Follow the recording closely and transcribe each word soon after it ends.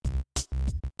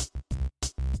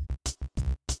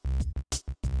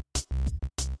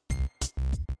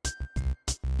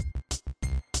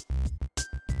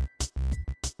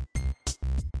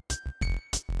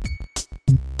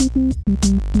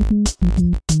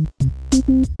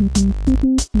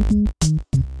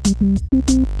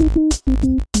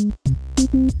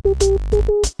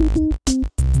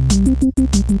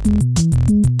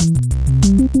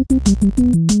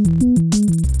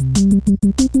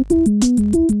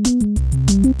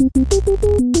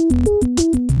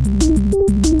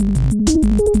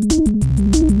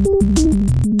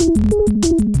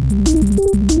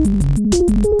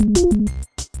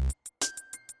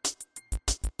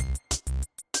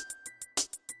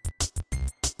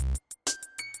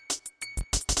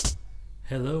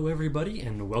Hello everybody,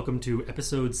 and welcome to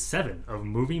episode 7 of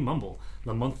Movie Mumble,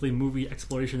 the monthly movie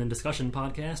exploration and discussion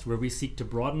podcast where we seek to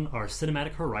broaden our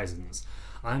cinematic horizons.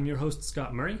 I'm your host,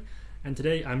 Scott Murray, and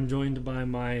today I'm joined by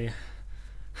my...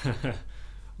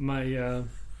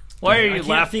 Why are you I can't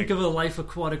laughing? think of a life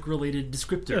aquatic related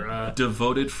descriptor.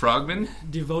 Devoted frogman?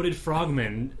 Devoted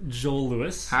frogman, Joel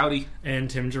Lewis. Howdy. And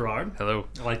Tim Gerard. Hello.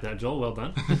 I like that, Joel. Well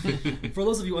done. For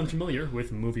those of you unfamiliar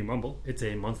with Movie Mumble, it's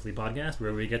a monthly podcast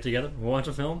where we get together, watch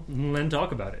a film, and then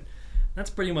talk about it. That's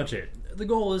pretty much it. The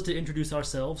goal is to introduce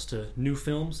ourselves to new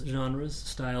films, genres,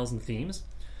 styles, and themes.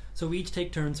 So we each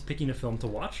take turns picking a film to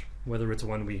watch, whether it's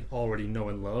one we already know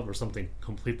and love or something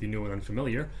completely new and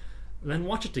unfamiliar, then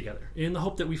watch it together, in the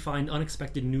hope that we find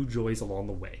unexpected new joys along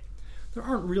the way. There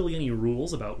aren't really any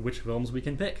rules about which films we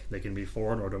can pick. They can be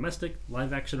foreign or domestic,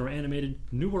 live action or animated,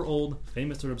 new or old,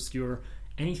 famous or obscure,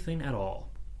 anything at all.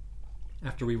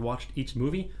 After we've watched each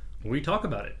movie, we talk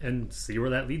about it and see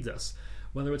where that leads us.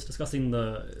 Whether it's discussing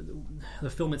the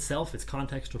film itself, its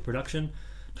context or production,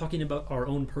 talking about our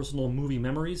own personal movie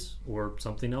memories, or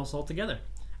something else altogether.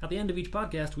 At the end of each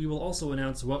podcast, we will also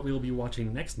announce what we will be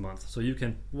watching next month, so you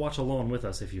can watch along with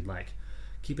us if you'd like.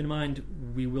 Keep in mind,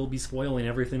 we will be spoiling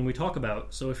everything we talk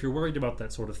about, so if you're worried about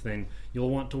that sort of thing,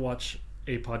 you'll want to watch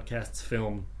a podcast's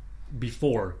film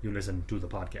before you listen to the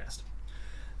podcast.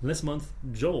 This month,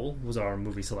 Joel was our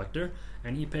movie selector,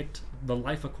 and he picked The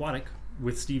Life Aquatic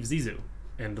with Steve Zissou.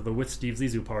 And the with Steve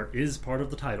Zissou part is part of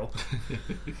the title.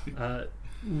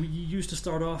 We used to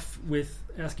start off with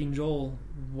asking Joel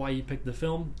why he picked the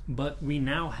film, but we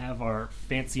now have our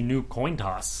fancy new coin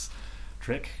toss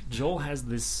trick. Joel has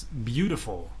this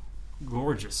beautiful,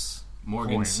 gorgeous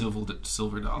Morgan coin.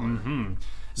 silver dollar. Mm-hmm.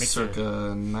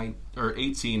 Circa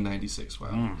 1896.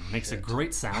 Wow. Makes a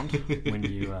great sound when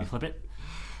you flip it.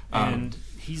 And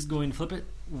he's going to flip it.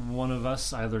 One of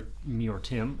us, either me or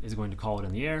Tim, is going to call it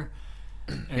in the air.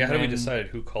 And How do we then decide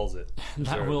who calls it?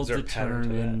 That will is there a pattern to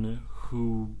that? determine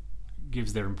who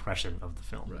gives their impression of the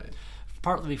film. Right.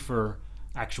 Partly for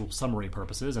actual summary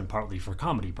purposes and partly for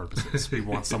comedy purposes. We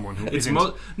want someone who It's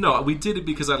isn't... no, we did it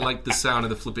because I liked the sound of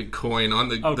the flipping coin on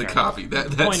the copy.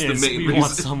 That's Point the is, main we reason.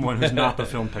 want someone who's not the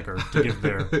film picker to give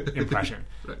their impression.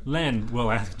 Right. Then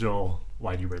we'll ask Joel,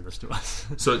 why do you bring this to us?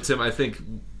 So, Tim, I think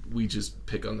we just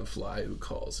pick on the fly who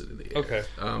calls it in the air.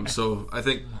 Okay. So I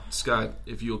think, Scott,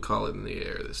 if you'll call it in the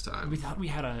air this time. We thought we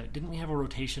had didn't we have a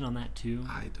rotation on that too?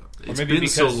 I don't. Or It's maybe been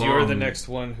because so long. you're the next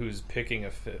one who's picking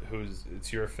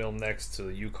it's your film next, so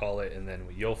you call it, and then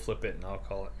you'll flip it, and I'll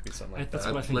call it. Maybe something like That's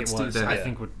that. what I think Let's it do was. that. I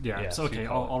Yeah. think so okay,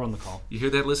 I'll run the call. You hear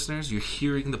that, listeners? You're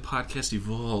hearing the podcast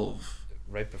evolve.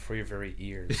 Right before your very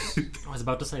ears. I was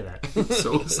about to say that.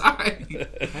 So was I.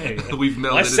 Hey, We've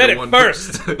melded I said into it one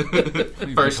first.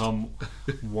 we've First. become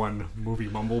one movie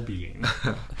mumble being.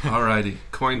 Alrighty,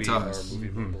 coin We toss. are Movie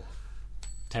Mumble.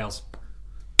 Tails.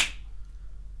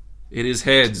 It is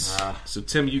heads. Ah. So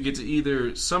Tim, you get to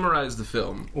either summarize the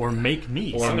film. Or make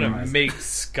me. I'm going to summarize. make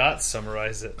Scott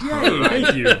summarize it. Yay,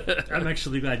 thank you. I'm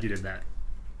actually glad you did that.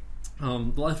 The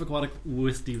Life Aquatic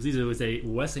with Steve Zissou is a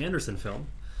Wes Anderson film,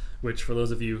 which for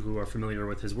those of you who are familiar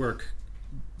with his work,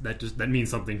 that means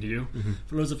something to you. Mm-hmm.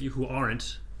 For those of you who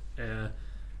aren't,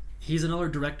 he's another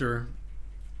director,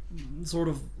 sort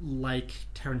of like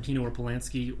Tarantino or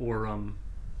Polanski or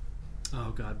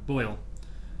Boyle,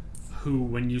 who,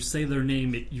 when you say their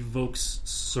name, it evokes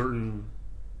certain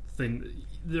things.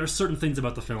 There are certain things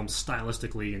about the film,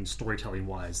 stylistically and storytelling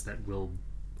wise, that will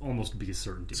almost be a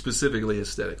certainty. Specifically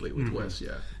aesthetically with Wes,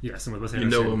 yeah. Yes, and with Wes You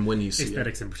Anderson, know him when you see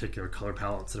aesthetics in particular, color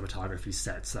palette, cinematography,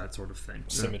 sets, that sort of thing.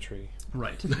 Symmetry.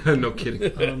 Right. it. No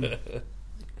kidding.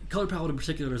 Color palette in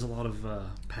particular, there's a lot of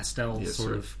pastel, Yes, sort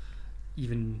sir. of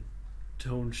even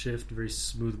tone shift, very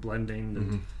smooth blending.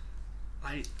 And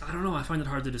I don't know, I find it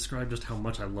hard to describe just how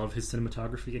much I love his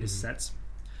cinematography and his sets.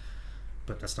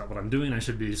 But that's not what I'm doing. I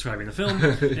should be describing the film.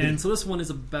 And so this one is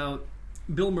about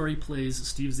Bill Murray plays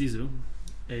Steve Zissou,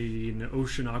 an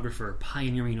oceanographer,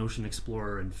 pioneering ocean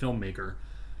explorer and filmmaker,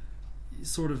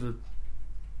 sort of a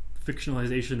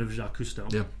fictionalization of Jacques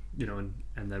Cousteau, Yeah. you know,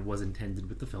 and that was intended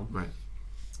with the film, Right.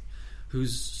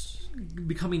 who's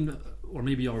becoming, or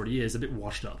maybe already is, a bit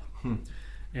washed up.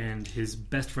 And his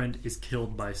best friend is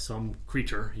killed by some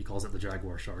creature. He calls it the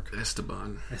jaguar shark.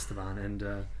 Esteban.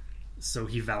 And so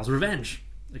he vows revenge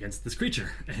against this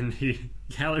creature. And he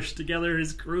gathers together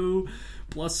his crew,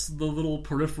 plus the little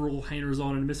peripheral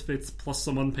hangers-on and misfits, plus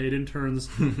some unpaid interns,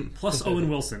 plus Owen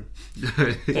Wilson,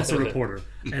 plus a reporter.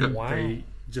 And they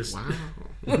just... Wow.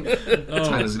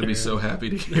 Tina's going to be so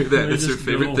happy to hear that. It's her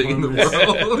favorite thing in the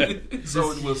world. It's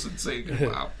Owen Wilson saying,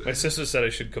 wow. My sister said I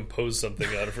should compose something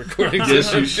out of recordings.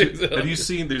 Yes, you should. Have you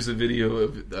seen, there's a video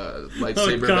of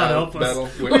lightsaber battle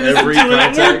where every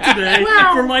contact... today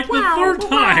for like the third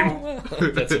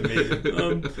time. That's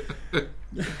amazing.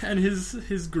 And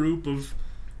his group of...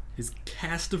 his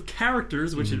cast of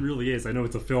characters, which it really is. I know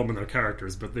it's a film and they're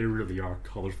characters, but they really are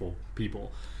colorful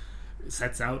people.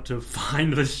 Sets out to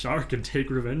find the shark and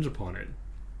take revenge upon it.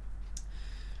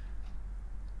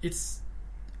 It's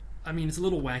a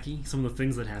little wacky, some of the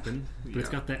things that happen, but it's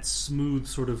got that smooth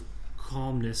sort of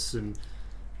calmness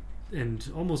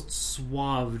and almost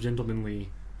suave, gentlemanly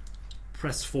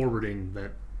press forwarding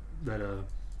that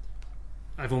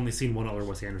I've only seen one other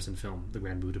Wes Anderson film, The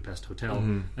Grand Budapest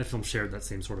Hotel. That film shared that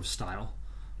same sort of style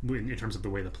in terms of the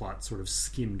way the plot sort of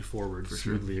skimmed forward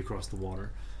smoothly across the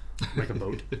water. Like a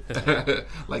boat.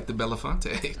 Like the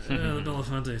Belafonte. The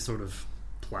Belafonte sort of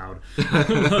plowed.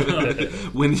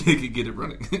 When you could get it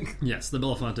running. Yes, the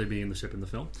Belafonte being the ship in the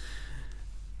film.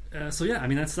 That's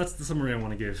the summary I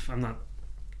want to give.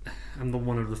 I'm the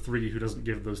one of the three who doesn't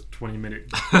give those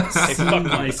 20-minute scene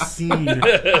by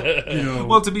scene.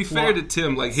 Well, to be fair to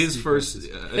Tim, like his first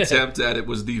attempt at it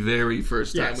was the very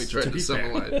first time we tried to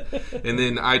summarize it, and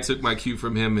then I took my cue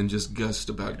from him and just gussed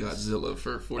about Godzilla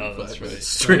for 45 minutes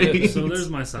straight. So there's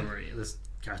my summary. This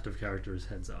cast of characters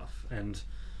heads off, and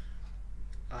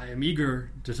I am eager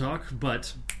to talk,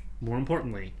 but more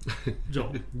importantly,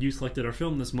 Joel, you selected our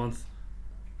film this month.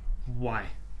 Why?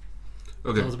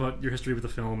 Okay. Tell us about your history with the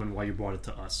film and why you brought it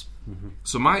to us.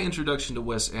 So my introduction to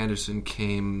Wes Anderson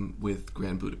came with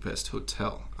Grand Budapest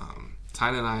Hotel.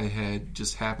 Tina and I had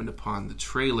just happened upon the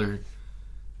trailer,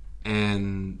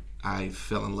 and I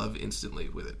fell in love instantly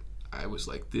with it. I was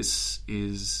like, this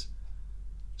is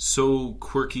so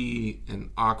quirky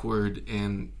and awkward,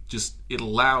 and just it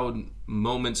allowed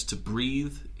moments to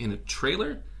breathe in a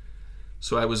trailer.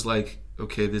 So I was like,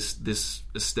 okay, this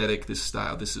aesthetic, this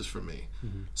style, this is for me.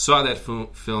 Saw that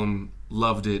film,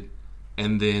 loved it,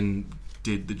 and then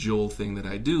did the Joel thing that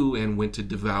I do and went to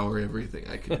devour everything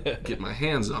I could get my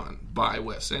hands on by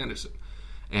Wes Anderson.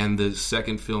 And the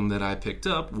second film that I picked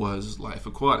up was Life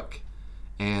Aquatic.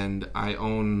 And I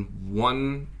own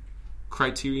one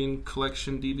Criterion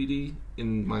Collection DVD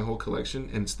in my whole collection,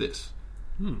 and it's this.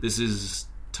 This is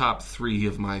top 3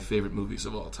 of my favorite movies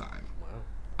of all time. Wow.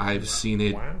 I've seen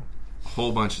it a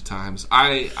whole bunch of times.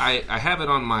 I have it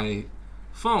on my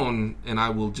phone, and I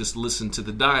will just listen to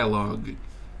the dialogue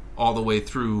all the way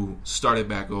through, start it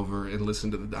back over, and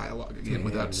listen to the dialogue again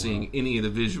without seeing any of the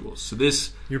visuals. So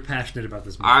this... You're passionate about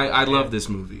this movie. I love this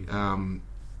movie.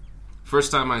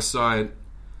 First time I saw it,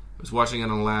 I was watching it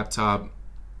on a laptop.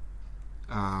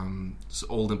 This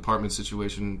old apartment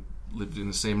situation, lived in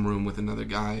the same room with another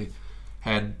guy,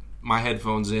 had my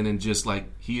headphones in, and just like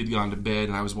he had gone to bed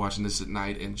and I was watching this at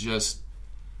night, and just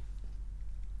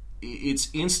it's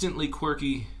instantly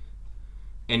quirky,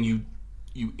 and you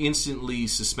instantly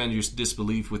suspend your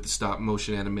disbelief with the stop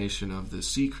motion animation of the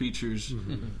sea creatures,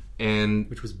 and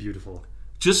which was beautiful.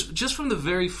 Just from the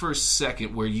very first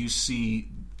second where you see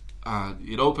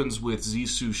it opens with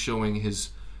Zissou showing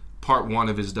his part 1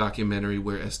 of his documentary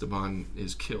where Esteban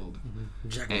is killed.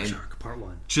 Jaguar Shark, part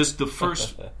 1. Just the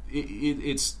first...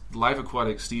 it's Life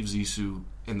Aquatic, Steve Zissou,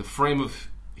 and the frame of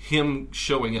him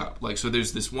showing up. Like, so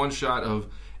there's this one shot of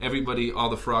everybody, all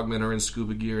the frogmen are in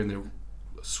scuba gear, and they're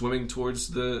swimming towards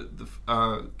the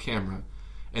camera.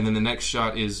 And then the next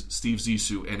shot is Steve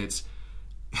Zissou, and it's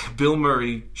Bill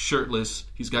Murray, shirtless.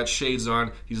 He's got shades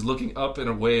on. He's looking up and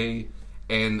away.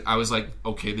 And I was like,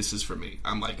 okay, this is for me.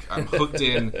 I'm hooked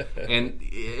in, and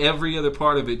every other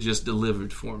part of it just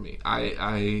delivered for me.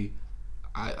 I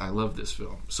love this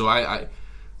film. So I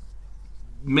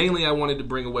mainly I wanted to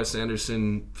bring a Wes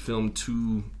Anderson film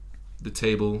to the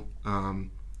table,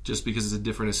 just because it's a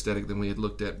different aesthetic than we had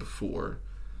looked at before.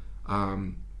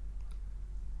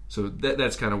 So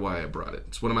that's kind of why I brought it.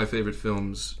 It's one of my favorite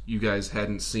films. You guys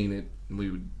hadn't seen it.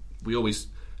 We always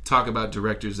talk about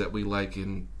directors that we like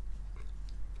in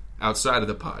outside of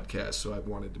the podcast, so I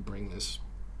wanted to bring this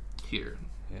here.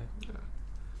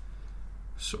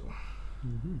 So,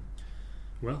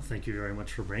 well, thank you very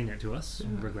much for bringing it to us.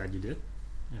 We're glad you did.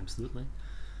 Absolutely.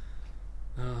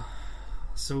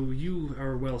 So you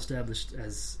are well established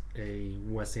as a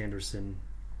Wes Anderson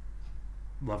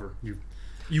lover.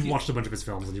 You've watched a bunch of his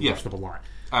films, and you've watched them a lot.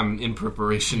 In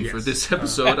preparation for this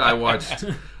episode, I watched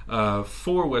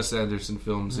 4 Wes Anderson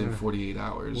films in 48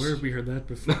 hours. Where have we heard that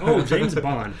before? Oh, James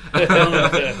Bond.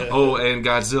 And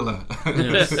Godzilla.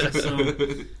 Yes.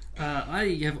 So,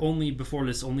 I have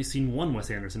only seen one Wes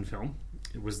Anderson film.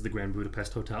 It was The Grand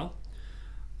Budapest Hotel.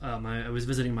 I was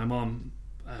visiting my mom,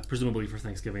 presumably for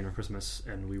Thanksgiving or Christmas,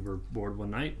 and we were bored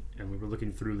one night, and we were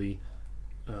looking through the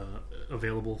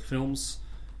available films,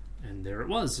 and there it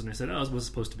was. And I said, oh, it was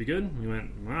supposed to be good. And we went,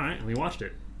 all right, and we watched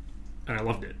it. And I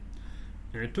loved it.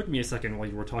 And it took me a second while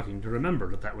you were talking to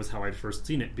remember that was how I'd first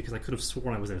seen it, because I could have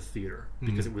sworn I was in a theater,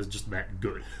 because it was just that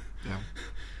good. Yeah.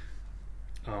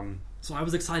 So I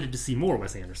was excited to see more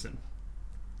Wes Anderson.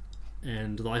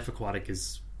 And The Life Aquatic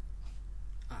is,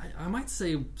 I might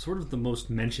say, sort of the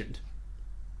most mentioned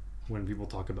when people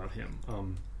talk about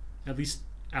him. At least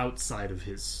outside of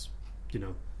his,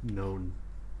 known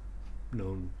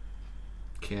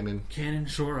canon.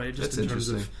 Sure, right? Just That's in terms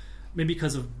interesting. of maybe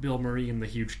because of Bill Murray and the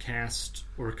huge cast,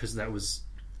 or because that was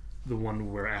the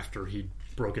one where after he'd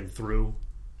broken through.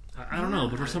 I don't know,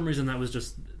 but for some reason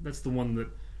that's the one that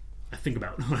I think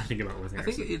about when I think about Wes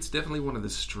Anderson. I think it's definitely one of the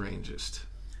strangest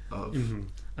of. Mm-hmm.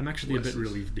 I'm actually Wes's. a bit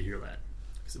relieved to hear that,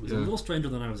 because it was a little stranger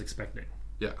than I was expecting.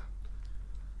 Yeah.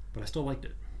 But I still liked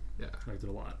it. Yeah. I liked it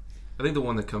a lot. I think the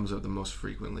one that comes up the most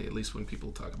frequently, at least when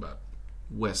people talk about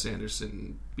Wes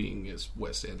Anderson being as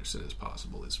Wes Anderson as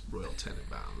possible, is Royal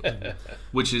Tenenbaums,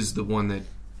 which is the one that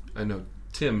I know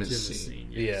Tim has seen.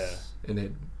 Yes. And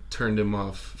it turned him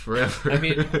off forever. I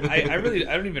mean, I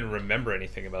don't even remember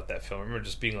anything about that film. I remember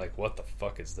just being like, "What the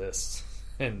fuck is this?"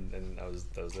 And that was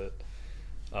it.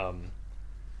 I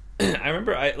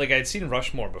remember I'd seen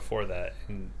Rushmore before that,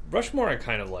 and Rushmore I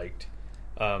kind of liked.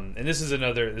 And this is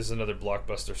another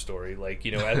Blockbuster story. Like,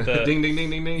 at the ding ding ding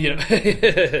ding ding.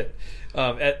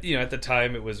 At the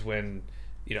time it was when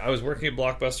I was working at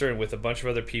Blockbuster and with a bunch of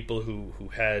other people who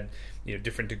had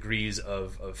different degrees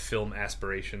of film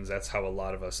aspirations. That's how a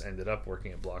lot of us ended up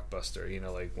working at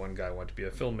Blockbuster. Like one guy wanted to be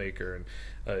a filmmaker, and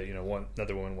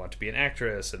another one wanted to be an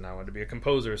actress, and I wanted to be a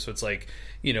composer. So it's like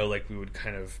like we would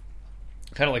kind of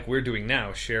like we're doing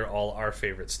now, share all our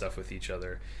favorite stuff with each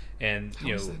other. And How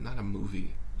is that not a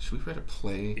movie? Should we write a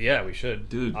play? Yeah, we should.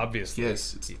 Dude, obviously.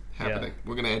 Yes, it's happening. Yeah.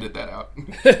 We're going to edit that out.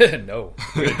 No.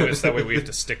 We're going to do it so that way we have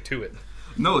to stick to it.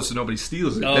 No, so nobody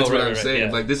steals it. Oh, That's what right, I'm saying.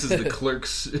 yeah. Like, this is the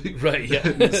Clerks. Right, yeah.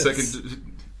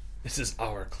 Second. This is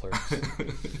our Clerks.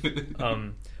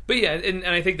 But yeah, and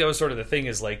I think that was sort of the thing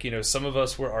is like, some of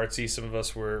us were artsy, some of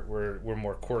us were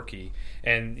more quirky.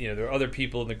 And, there are other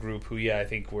people in the group who, I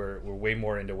think were way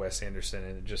more into Wes Anderson,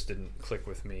 and it just didn't click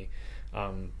with me.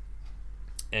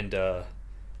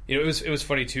 It was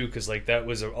funny too, because like that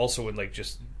was also when like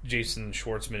just Jason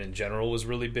Schwartzman in general was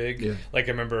really big. Yeah. Like I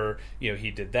remember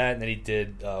he did that, and then he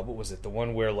did what was it, the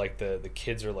one where like the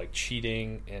kids are like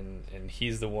cheating, and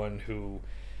he's the one who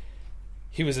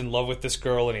he was in love with this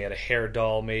girl, and he had a hair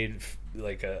doll made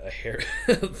like a hair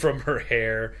from her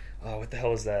hair. Oh, what the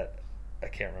hell is that? I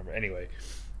can't remember. Anyway.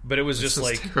 But it was just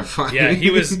like, terrifying. Yeah, he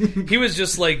was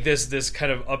just like this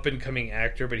kind of up and coming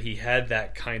actor, but he had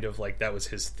that kind of like that was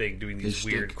his thing, doing these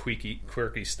weird,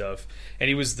 quirky stuff. And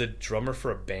he was the drummer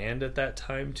for a band at that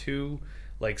time too,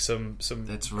 like some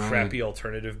crappy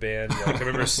alternative band. Like, I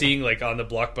remember seeing like on the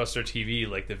Blockbuster TV,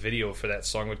 like the video for that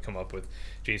song would come up with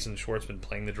Jason Schwartzman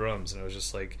playing the drums, and I was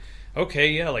just like,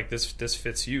 okay, yeah, like this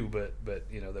fits you, but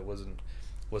that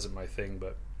wasn't my thing.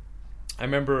 But I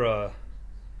remember.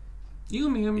 You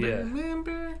remember? Yeah.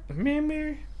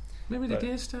 Remember the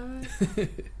dance time?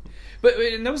 But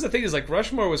and that was the thing is like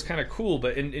Rushmore was kind of cool,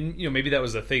 but and maybe that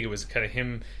was the thing. It was kind of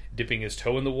him dipping his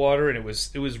toe in the water, and it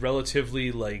was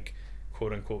relatively like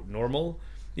quote unquote normal,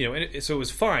 and so it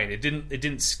was fine. It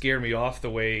didn't scare me off the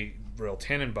way Royal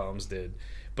Tenenbaums did,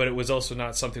 but it was also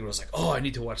not something where I was like, oh, I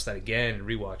need to watch that again and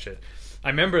rewatch it. I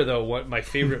remember though what my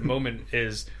favorite moment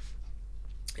is.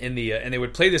 In the and they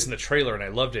would play this in the trailer, and I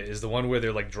loved it. Is the one where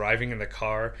they're like driving in the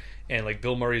car, and like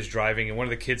Bill Murray's driving, and one of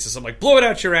the kids says something like "blow it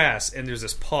out your ass," and there's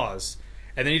this pause,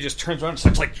 and then he just turns around and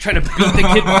starts like trying to beat the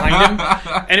kid behind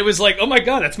him, and it was like, oh my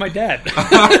god, that's my dad.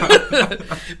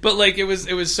 But like it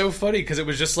was so funny because it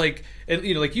was just like, and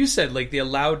like you said, like they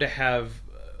allowed to have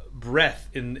breath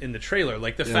in the trailer,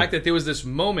 like the fact that there was this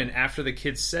moment after the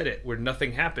kid said it where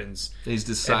nothing happens. He's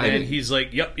deciding. And then he's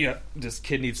like, yep, this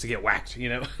kid needs to get whacked,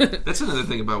 That's another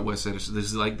thing about Wes Anderson.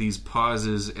 There's like these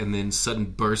pauses and then sudden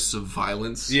bursts of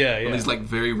violence. Yeah. These like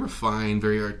very refined,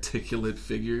 very articulate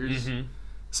figures. Mm-hmm.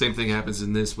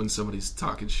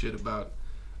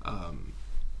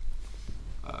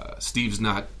 Steve's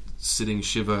not sitting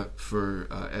Shiva for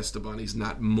Esteban. He's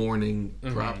not mourning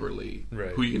properly.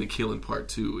 Right. Who are you going to kill in part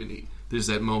 2? And there's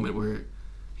that moment where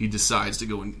he decides to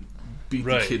go and beat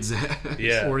the kid's ass.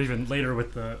 Yeah. Or even later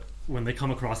with when they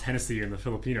come across Hennessy and the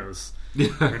Filipinos.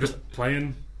 They're just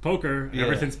playing poker. And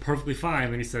everything's perfectly fine.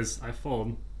 And he says, I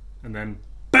fold. And then,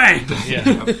 bang!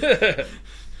 Yeah.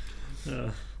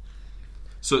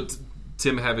 So,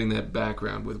 Tim, having that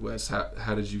background with Wes,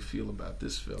 how did you feel about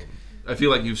this film? I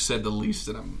feel like you've said the least,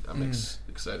 and I'm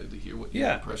excited to hear what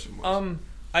your impression was.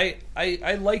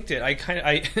 I liked it.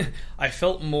 I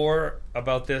felt more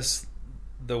about this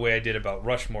the way I did about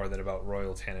Rushmore than about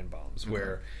Royal Tenenbaums,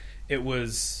 where it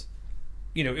was,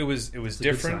 it was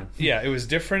different. Yeah, it was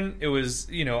different. It was,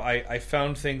 I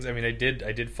found things. I mean, I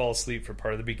did fall asleep for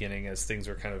part of the beginning as things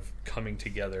were kind of coming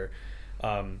together.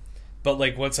 But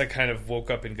like once I kind of woke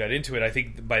up and got into it, I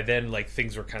think by then like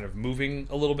things were kind of moving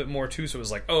a little bit more too. So it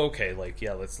was like, oh, okay, like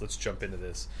let's jump into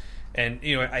this. And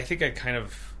I think I kind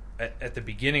of at the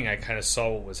beginning I kind of saw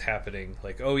what was happening.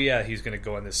 Like, oh yeah, he's going to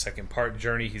go on this second part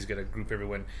journey. He's going to group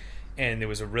everyone. And there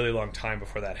was a really long time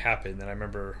before that happened. And I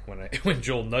remember when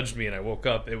Joel nudged me and I woke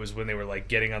up, it was when they were like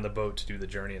getting on the boat to do the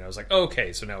journey, and I was like, oh,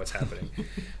 okay, so now it's happening.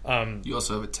 You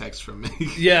also have a text from me.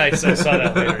 Yeah, I saw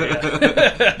that later.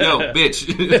 Yeah. No,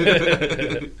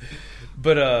 bitch.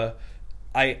 But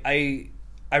I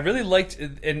really liked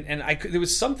it, and there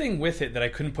was something with it that I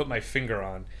couldn't put my finger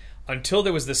on. Until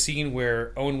there was the scene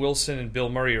where Owen Wilson and Bill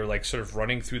Murray are like sort of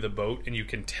running through the boat, and you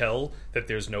can tell that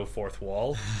there's no fourth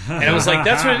wall. And I was like,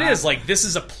 "That's what it is. Like this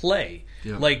is a play.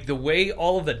 Yeah. Like the way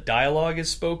all of the dialogue is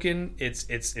spoken, it's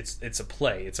a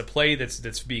play. It's a play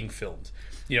that's being filmed.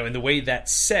 And the way that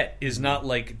set is not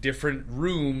like different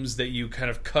rooms that you kind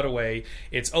of cut away.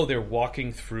 It's, they're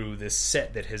walking through this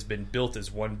set that has been built as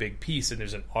one big piece, and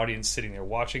there's an audience sitting there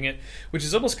watching it, which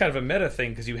is almost kind of a meta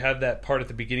thing because you have that part at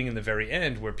the beginning and the very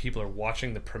end where people are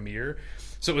watching the premiere.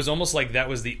 So it was almost like that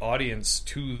was the audience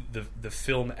to the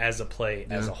film as a play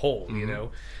as a whole,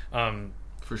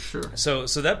 For sure. So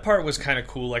that part was kind of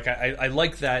cool. Like I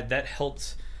like that. That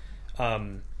helped.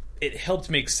 It helped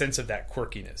make sense of that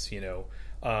quirkiness,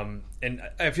 and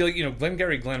I feel like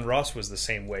Glengarry Glen Ross was the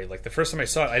same way. Like the first time I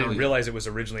saw it, I didn't realize it was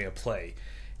originally a play,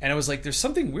 and I was like, "There's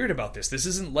something weird about this. This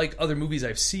isn't like other movies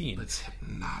I've seen." It's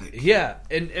hypnotic. Yeah,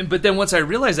 but then once I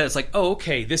realized that, it's like, "Oh,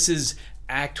 okay, this is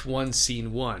Act 1,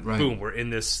 Scene 1. Right. Boom, we're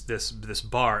in this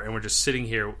bar, and we're just sitting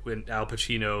here with Al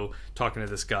Pacino talking to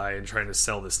this guy and trying to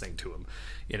sell this thing to him."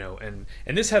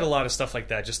 And this had a lot of stuff like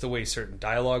that, just the way certain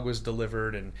dialogue was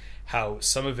delivered and how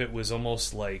some of it was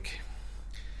almost like,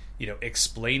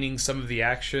 explaining some of the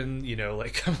action,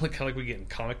 like kind of like we get in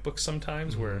comic books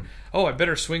sometimes where, I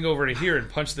better swing over to here and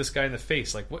punch this guy in the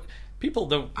face. Like what people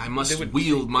don't. I must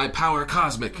wield my power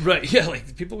cosmic. Right. Yeah.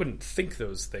 Like people wouldn't think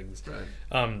those things.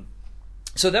 Right.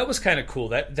 So that was kind of cool.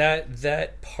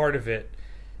 That part of it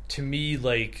to me,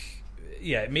 like,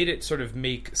 yeah, it made it sort of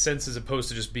make sense as opposed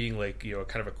to just being like,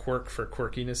 kind of a quirk for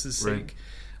quirkiness' sake.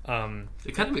 Right.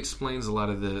 It kind of explains a lot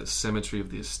of the symmetry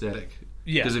of the aesthetic.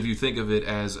 Yeah. Because if you think of it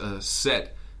as a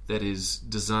set that is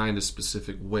designed a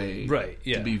specific way, right?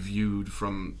 Yeah. To be viewed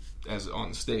as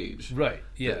on stage, right?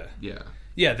 Yeah.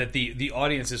 Yeah, that the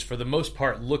audience is for the most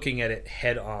part looking at it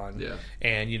head on. Yeah.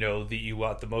 And you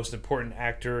want the most important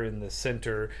actor in the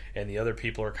center, and the other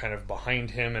people are kind of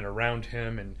behind him and around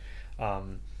him, and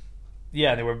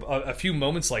there were a few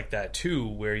moments like that too,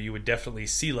 where you would definitely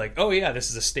see like, oh yeah,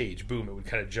 this is a stage. Boom, it would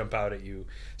kind of jump out at you.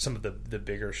 Some of the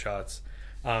bigger shots.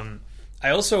 I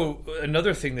also,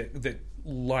 another thing that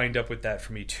lined up with that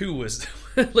for me too was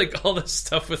like all the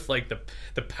stuff with like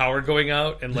the power going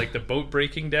out and like the boat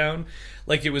breaking down.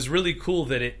 Like it was really cool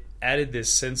that it added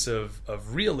this sense of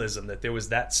realism, that there was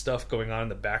that stuff going on in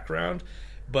the background,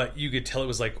 but you could tell it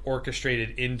was like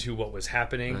orchestrated into what was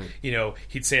happening. Right.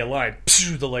 He'd say a line,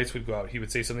 the lights would go out. He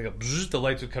would say something, the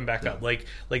lights would come back up. Like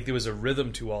there was a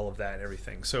rhythm to all of that and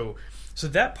everything. So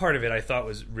that part of it I thought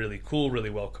was really cool, really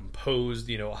well composed.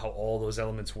 How all those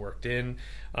elements worked in.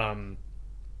 And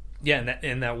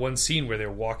that one scene where they're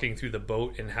walking through the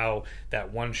boat, and how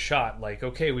that one shot, like,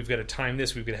 okay, we've got to time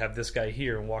this, we've got to have this guy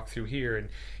here and walk through here, and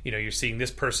you're seeing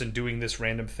this person doing this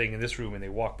random thing in this room, and they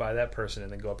walk by that person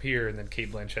and then go up here, and then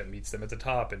Cate Blanchett meets them at the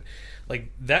top, and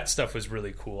like that stuff was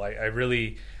really cool. I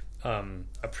really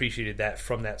appreciated that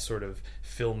from that sort of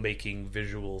filmmaking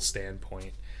visual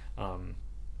standpoint.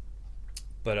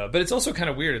 But it's also kind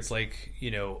of weird. It's like,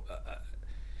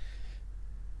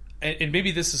 and maybe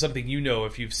this is something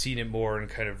if you've seen it more and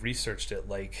kind of researched it,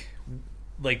 like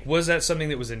was that something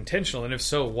that was intentional? And if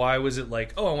so, why was it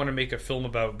like, I want to make a film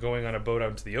about going on a boat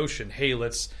out into the ocean. Hey,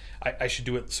 I should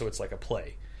do it so it's like a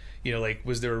play. You know, like,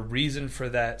 was there a reason for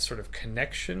that sort of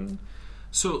connection?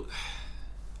 So,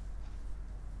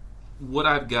 what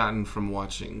I've gotten from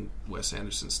watching Wes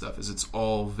Anderson stuff is it's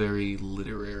all very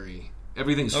literary.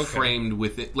 Everything's framed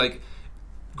with it. Like,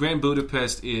 Grand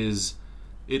Budapest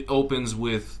it opens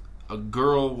with a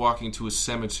girl walking to a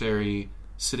cemetery,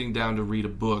 sitting down to read a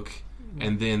book,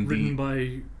 and then written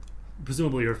by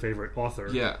presumably her favorite author.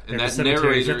 Yeah, and the that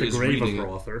cemetery is narrator at the is grave reading of her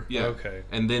it. author. Yeah, Okay.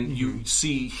 and then you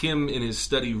see him in his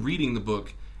study reading the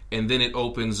book, and then it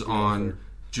opens on author.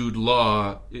 Jude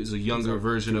Law is a younger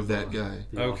version of that guy,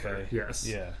 The Okay. author, yes.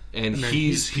 Yeah. and then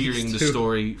he's he speaks hearing the to-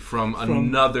 story from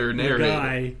another narrator. The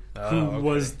guy who okay.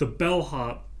 was the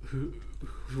bellhop who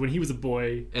when he was a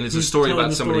boy. And it's a who's story telling about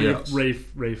the somebody story else.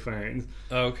 of Ray Fiennes.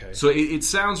 Okay. So it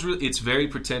sounds it's very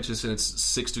pretentious, and it's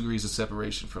 6 degrees of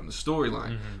separation from the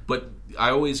storyline. But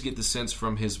I always get the sense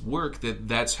from his work that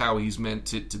that's how he's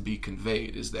meant it to be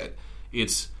conveyed, is that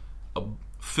it's a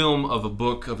film of a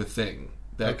book of a thing,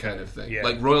 that kind of thing. Yeah.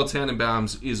 Like Royal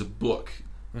Tenenbaums is a book.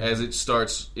 As it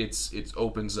starts, it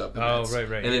opens up. And Oh, that's-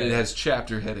 right, And then yeah. it has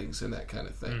chapter headings and that kind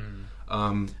of thing.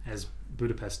 As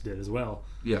Budapest did as well.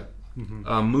 Yeah.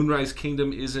 Moonrise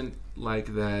Kingdom isn't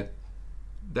like that.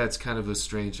 That's kind of a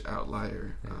strange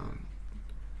outlier.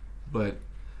 But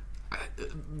at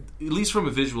least from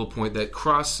a visual point, that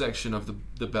cross section of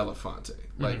the Belafonte,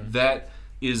 like that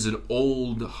is an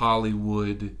old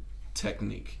Hollywood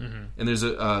technique. And there's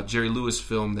a Jerry Lewis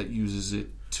film that uses it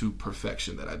to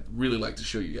perfection that I'd really like to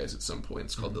show you guys at some point.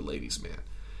 It's called The Ladies' Man.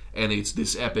 And it's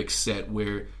this epic set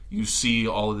where you see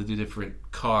all of the different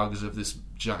cogs of this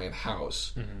giant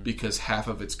house because half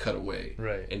of it's cut away.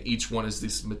 Right. And each one is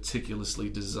this meticulously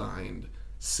designed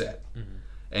set.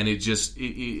 And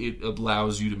it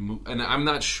allows you to move. And I'm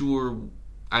not sure,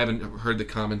 I haven't heard the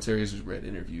commentaries or read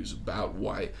interviews about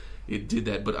why it did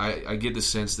that, but I get the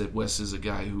sense that Wes is a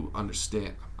guy who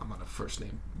understands. I'm on a first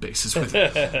name basis with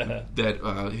him.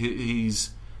 That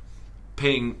he's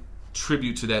paying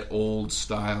tribute to that old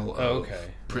style of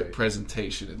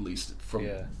presentation, at least from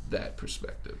that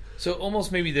perspective. So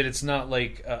almost maybe that it's not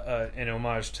like an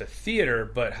homage to theater,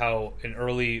 but how in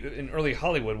early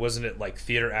Hollywood, wasn't it like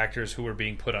theater actors who were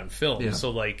being put on film? Yeah. So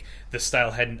like the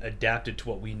style hadn't adapted to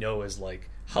what we know as like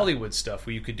Hollywood stuff,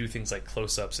 where you could do things like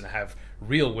close-ups and have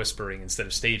real whispering instead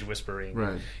of stage whispering,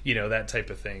 Right. You know, that type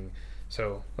of thing.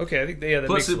 So okay, I think that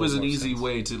Plus, makes a it was little an more easy sense.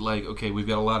 way to like, okay, we've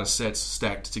got a lot of sets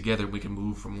stacked together. We can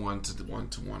move from one to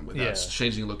one without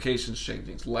changing locations,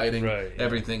 changing lighting. Right, yeah.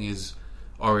 Everything is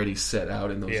already set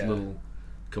out in those Yeah. little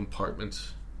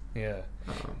compartments. Yeah.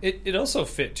 It also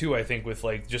fit too, I think, with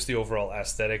like just the overall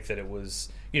aesthetic that it was.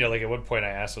 You know, like at one point I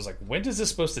asked, I was like, when is this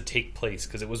supposed to take place?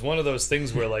 Because it was one of those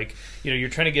things where like, you know, you're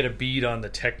trying to get a bead on the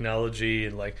technology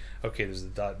and like, okay, there's the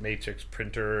dot matrix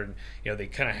printer, and you know they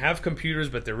kind of have computers,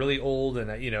 but they're really old,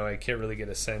 and you know I can't really get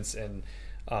a sense. And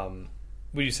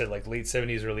what you said, like late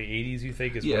 70s, early 80s, you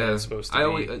think is when it's supposed to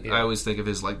be? I always think of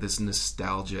it as like this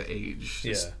nostalgia age,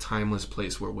 this Yeah. timeless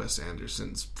place where Wes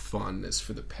Anderson's fondness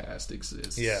for the past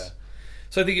exists. Yeah.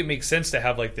 So I think it makes sense to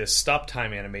have like this stop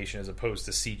time animation as opposed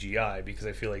to CGI, because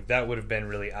I feel like that would have been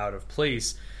really out of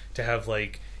place to have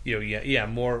like, you know,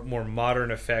 more modern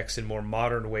effects and more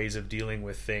modern ways of dealing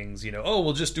with things. You know, oh,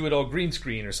 we'll just do it all green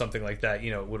screen or something like that.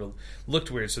 You know, it would have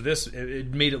looked weird. So this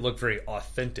it made it look very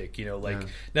authentic. You know, like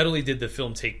not only did the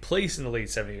film take place in the late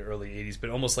 70s or early 80s, but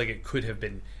almost like it could have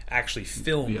been actually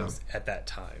filmed at that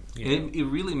time. You know? And it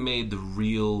really made the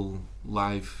real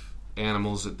life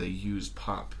animals that they used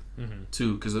pop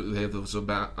too, because they have those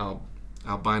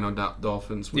albino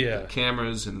dolphins with the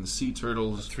cameras, and the sea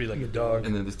turtles, three-legged dog,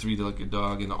 and then the three-legged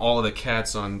dog, and all of the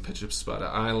cats on Pitchipspada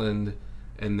Island,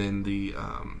 and then the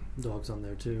Dogs on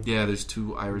there too. yeah, there's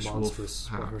 2 Irish Monstrous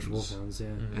wolfhounds, Irish wolfhounds, yeah.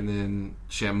 and then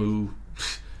Shamu.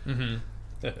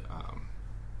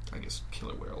 I guess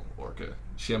killer whale orca.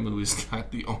 Shamu is not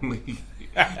the only.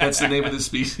 That's the name of the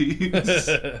species.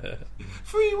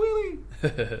 Free Willy.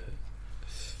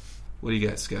 What do you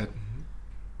got, Scott?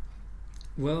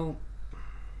 Well,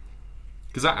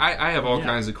 Because I have all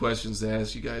kinds of questions to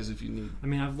ask you guys if you need. I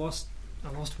mean, I lost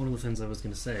one of the things I was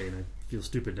going to say, and I feel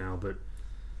stupid now. But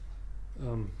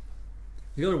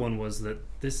the other one was that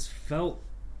this felt.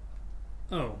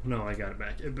 Oh no, I got it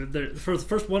back. But the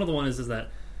first one of the one is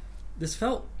that this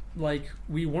felt like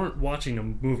we weren't watching a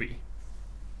movie.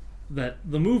 That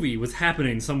the movie was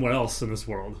happening somewhere else in this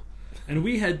world, and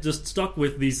we had just stuck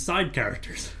with these side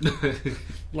characters.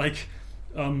 Like,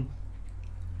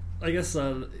 I guess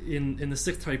in the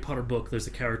 6th Harry Potter book, there's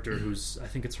a character who's, I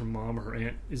think it's her mom or her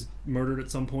aunt, is murdered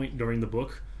at some point during the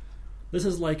book. This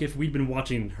is like if we'd been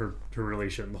watching her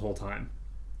relation the whole time.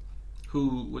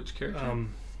 Which character?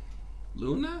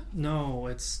 Luna? No,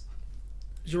 it's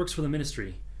She works for the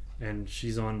Ministry, and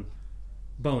she's on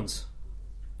Bones.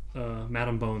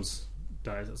 Madam Bones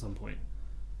dies at some point,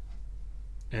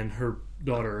 and her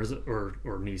daughter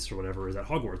or niece or whatever is at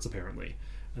Hogwarts apparently,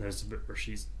 and there's a bit where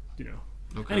she's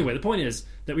Okay. Anyway, the point is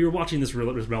that we were watching this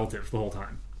relative the whole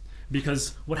time,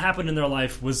 because what happened in their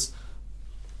life was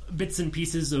bits and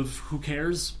pieces of who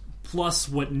cares, plus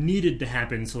what needed to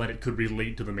happen so that it could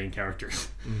relate to the main characters.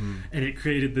 Mm-hmm. And it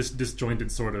created this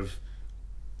disjointed sort of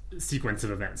sequence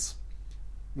of events,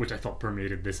 which I felt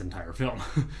permeated this entire film.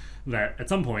 That at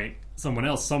some point, someone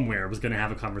else somewhere was going to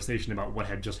have a conversation about what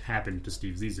had just happened to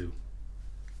Steve Zissou.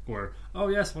 Or, oh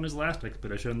yes, on his last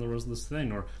expedition there was this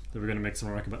thing. Or they were going to make some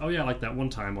remark about, oh yeah, like that one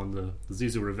time on the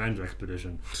Zissou Revenge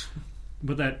expedition.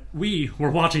 But that we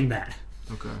were watching that.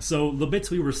 Okay. So the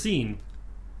bits we were seeing,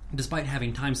 despite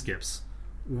having time skips,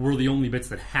 were the only bits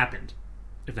that happened,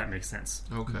 if that makes sense.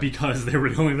 Okay. Because they were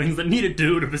the only things that needed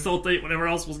to facilitate whatever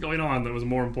else was going on that was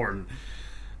more important.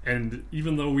 And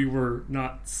even though we were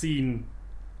not seeing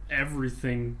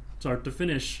everything start to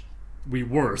finish, we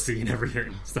were seeing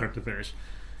everything start to finish.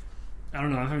 I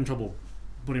don't know, I'm having trouble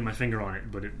putting my finger on it,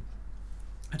 but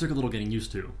I took a little getting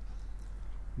used to.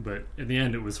 But in the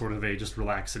end, it was sort of a just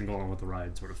relax and go on with the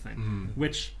ride sort of thing. Mm-hmm.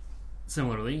 Which,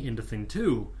 similarly, into Thing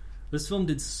 2, this film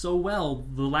did so well,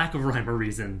 the lack of rhyme or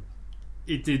reason,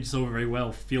 it did so very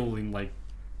well, feeling like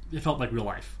it felt like real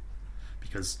life.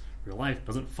 Because real life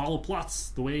doesn't follow plots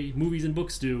the way movies and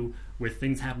books do, with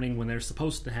things happening when they're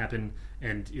supposed to happen,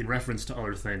 and in reference to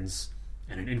other things,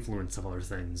 and an influence of other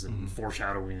things, and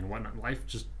foreshadowing and whatnot. Life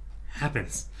just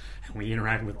happens, and we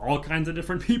interact with all kinds of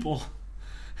different people,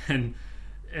 and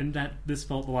that this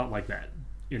felt a lot like that,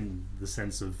 in the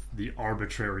sense of the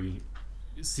arbitrary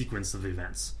sequence of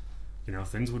events.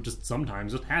 Things would just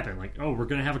sometimes just happen, like, oh, we're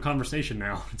going to have a conversation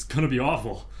now, it's going to be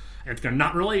awful, and it's going to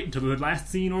not relate to the last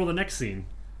scene or the next scene.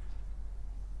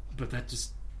 But that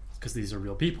just, because these are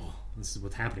real people, this is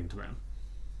what's happening to them.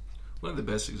 One of the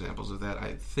best examples of that,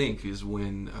 I think, is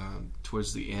when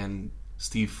towards the end,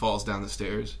 Steve falls down the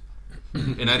stairs.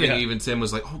 And I think even Tim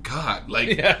was like, oh God,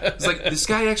 it's like, this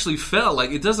guy actually fell.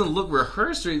 Like, it doesn't look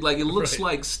rehearsed, or like, it looks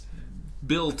like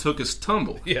Bill took his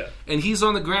tumble. Yeah. And he's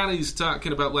on the ground and he's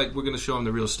talking about, like, we're going to show him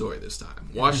the real story this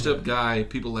time. Washed up guy,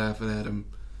 people laughing at him,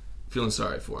 feeling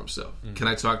sorry for himself. Can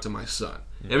I talk to my son?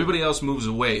 Everybody else moves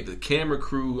away. The camera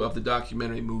crew of the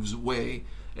documentary moves away,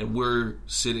 and we're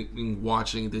sitting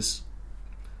watching this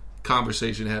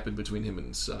conversation happen between him and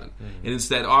his son. And it's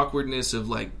that awkwardness of,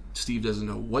 like, Steve doesn't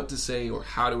know what to say or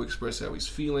how to express how he's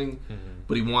feeling,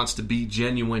 but he wants to be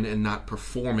genuine and not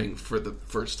performing for the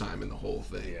first time in the whole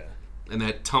thing. Yeah. And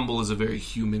that tumble is a very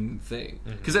human thing.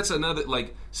 Because that's another,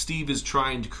 like, Steve is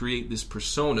trying to create this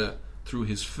persona through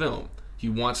his film. He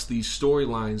wants these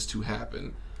storylines to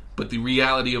happen, but the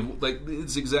reality of, like,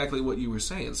 it's exactly what you were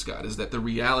saying, Scott, is that the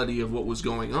reality of what was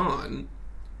going on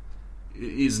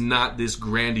is not this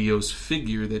grandiose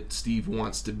figure that Steve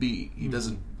wants to be.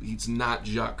 He's not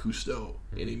Jacques Cousteau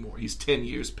anymore. He's 10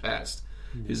 years past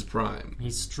his prime.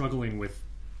 He's struggling with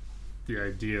the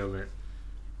idea that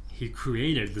he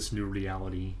created this new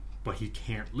reality, but he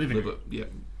can't live in it.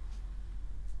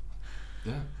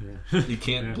 Yeah. He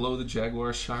can't blow the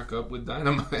Jaguar shark up with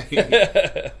dynamite.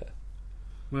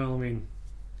 Well, I mean,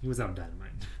 he was out of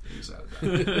dynamite. He was out of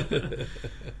dynamite.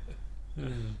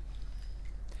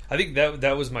 I think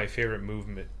that was my favorite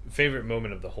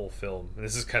moment of the whole film. And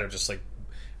this is kind of just like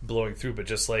blowing through, but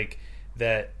just like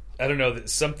that, I don't know, that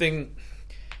something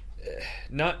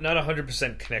not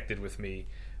 100% connected with me,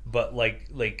 but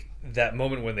like that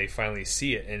moment when they finally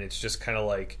see it, and it's just kind of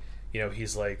like,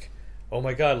 he's like, oh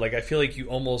my God, like, I feel like you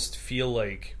almost feel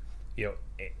like, am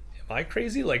I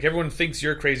crazy? Like, everyone thinks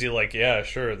you're crazy, like, yeah,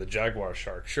 sure, the Jaguar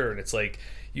shark, sure. And it's like,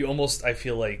 I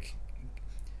feel like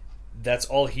that's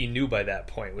all he knew by that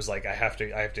point, was like, I have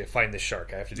to find this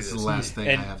shark, I have to do this. This is the last thing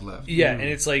I have left. Yeah, and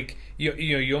it's like,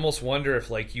 you almost wonder if,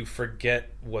 like, you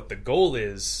forget what the goal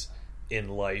is in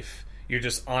life. You're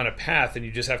just on a path and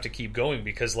you just have to keep going,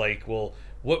 because, like, well,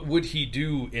 what would he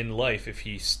do in life if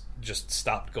he just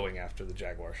stopped going after the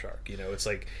Jaguar shark? It's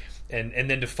like, and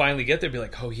then to finally get there, be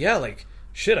like, oh yeah, like,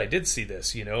 shit, I did see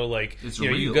this, like, it's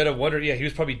you gotta wonder, he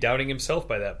was probably doubting himself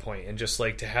by that point, and just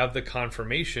like to have the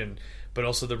confirmation, but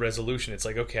also the resolution. It's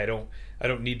like, okay, I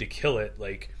don't need to kill it,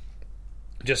 like,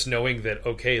 just knowing that,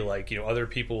 okay, like, other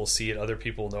people will see it, other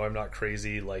people know I'm not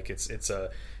crazy, like, it's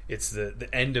the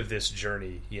end of this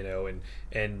journey,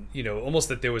 and almost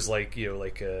that there was like,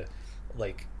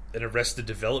 like an Arrested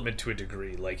Development to a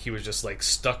degree. Like, he was just like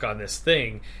stuck on this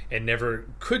thing and never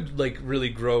could like really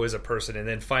grow as a person. And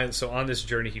then finally, so on this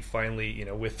journey, he finally,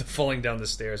 with the falling down the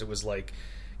stairs, it was like,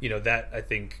 that I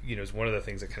think is one of the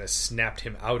things that kind of snapped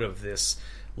him out of this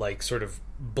like sort of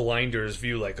blinders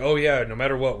view, like, oh yeah, no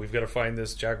matter what, we've got to find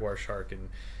this jaguar shark,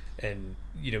 and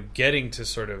getting to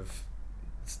sort of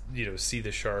see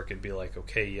the shark and be like,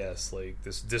 okay, yes, like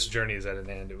this journey is at an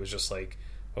end. It was just like,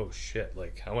 oh shit,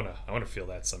 like I want to feel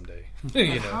that someday.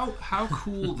 How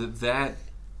cool that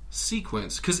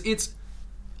sequence, because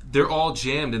they're all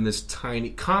jammed in this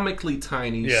comically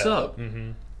tiny sub,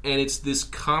 and it's this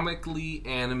comically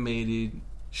animated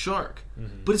shark,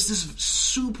 but it's this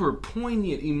super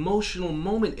poignant emotional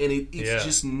moment, and it's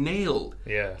just nailed.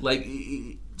 Like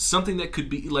something that could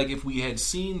be like, if we had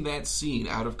seen that scene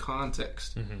out of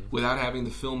context without having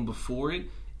the film before it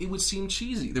would seem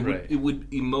cheesy. It would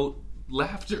emote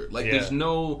laughter. Like there's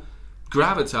no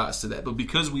gravitas to that, but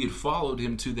because we had followed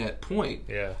him to that point,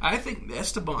 I think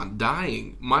Esteban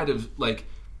dying might have, like,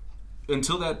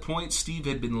 until that point Steve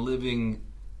had been living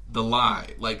the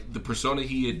lie, like the persona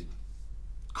he had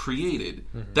created,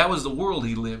 that was the world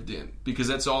he lived in, because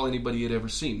that's all anybody had ever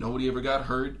seen. Nobody ever got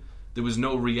hurt. There was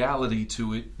no reality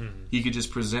to it. He could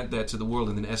just present that to the world,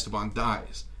 and then Esteban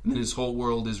dies, and then his whole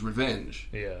world is revenge.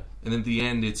 And then at the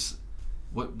end it's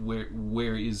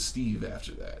where is Steve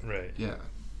after that?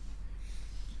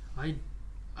 I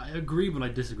agree, but I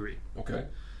disagree. Okay.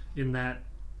 In that,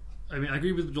 I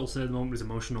agree with what Joel said. The moment was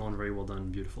emotional and very well done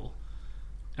and beautiful.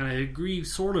 And I agree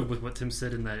sort of with what Tim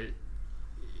said in that it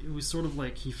was sort of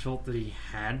like he felt that he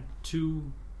had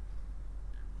to,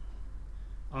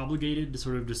 obligated to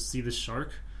sort of just see the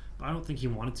shark, but I don't think he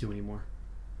wanted to anymore.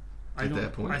 At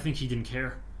that point? I think he didn't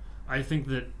care. I think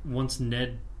that once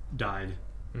Ned died,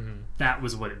 that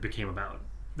was what it became about.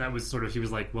 That was sort of, he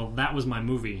was like, well, that was my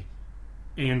movie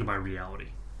and my reality.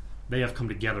 They have come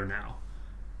together now.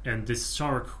 And this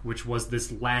shark, which was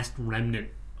this last remnant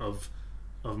of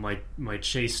my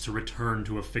chase to return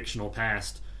to a fictional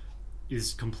past,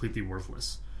 is completely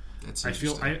worthless. That's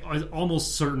I was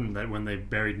almost certain that when they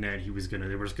buried Ned, they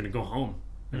were just gonna go home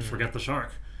and forget the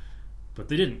shark. But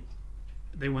they didn't.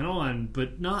 They went on,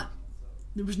 but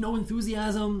there was no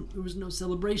enthusiasm, there was no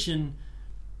celebration.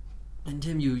 And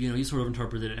Tim, you sort of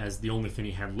interpreted it as the only thing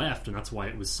he had left, and that's why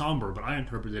it was somber, but I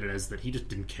interpreted it as that he just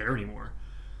didn't care anymore.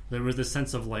 There was this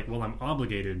sense of like, well, I'm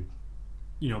obligated,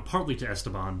 partly to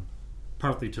Esteban,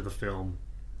 partly to the film,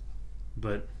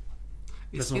 but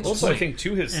it's also, I think,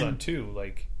 to his son too,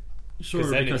 like, sure,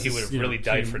 then because he would have really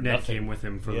died for Ned nothing. came with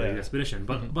him for the expedition,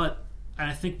 but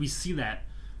I think we see that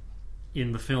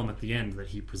in the film at the end, that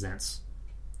he presents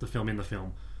the film in the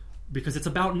film, because it's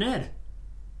about Ned,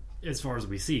 as far as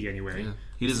we see anyway.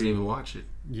 He doesn't even watch it.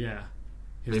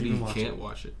 Maybe he can't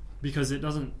watch it because it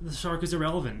doesn't. The shark is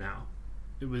irrelevant now.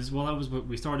 It was, well, that was what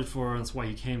we started for, and that's why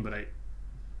he came. But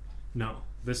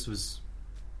his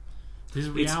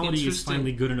reality is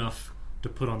finally good enough to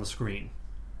put on the screen,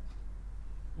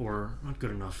 or not good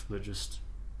enough, but just,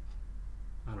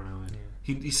 I don't know.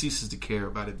 He ceases to care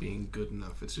about it being good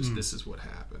enough. It's just this is what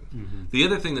happened. The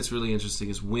other thing that's really interesting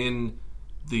is when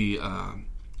the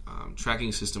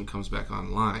tracking system comes back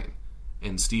online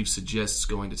and Steve suggests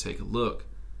going to take a look,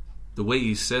 the way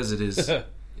he says it is,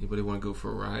 anybody want to go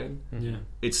for a ride?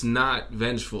 It's not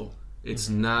vengeful. It's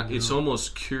not. No. It's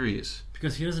almost curious,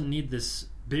 because he doesn't need this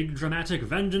big dramatic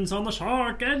vengeance on the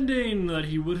shark ending that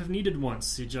he would have needed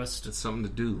once. He just, it's something to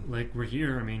do. Like, we're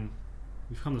here.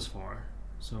 We've come this far,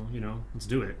 so let's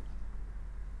do it.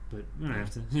 But we're gonna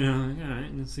have to, all right,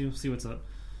 let's see what's up.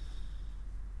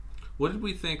 What did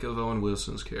we think of Owen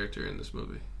Wilson's character in this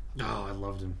movie? Oh, I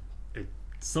loved him.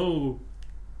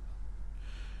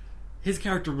 His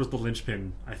character was the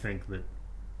linchpin, I think, that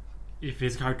if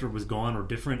his character was gone or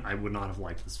different, I would not have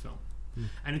liked this film.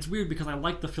 And it's weird because I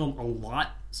liked the film a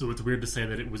lot, so it's weird to say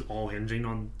that it was all hinging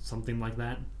on something like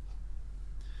that.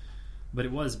 But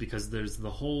it was, because there's the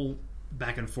whole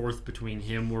back and forth between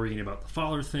him worrying about the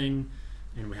father thing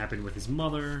and what happened with his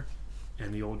mother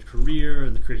and the old career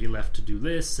and the career he left to do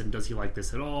this, and does he like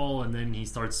this at all? And then he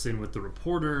starts in with the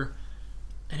reporter,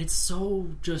 and it's so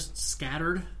just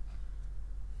scattered,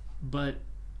 but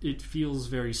it feels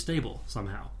very stable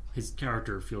somehow. His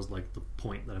character feels like the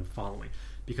point that I'm following,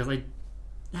 because I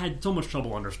had so much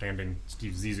trouble understanding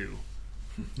Steve Zissou,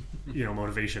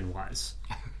 motivation wise.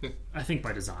 I think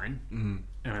by design, and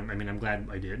I'm glad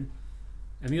I did.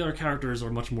 And the other characters are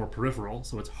much more peripheral,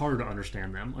 so it's harder to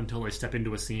understand them until they step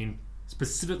into a scene,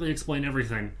 specifically explain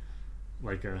everything,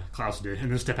 like Klaus did,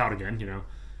 and then step out again,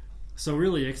 So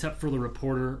really, except for the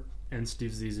reporter and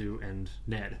Steve Zissou and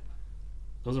Ned,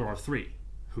 those are our three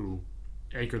who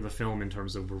anchor the film in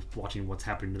terms of we're watching what's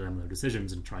happening to them and their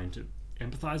decisions and trying to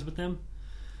empathize with them.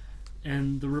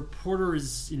 And the reporter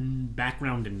is in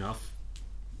background enough,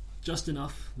 just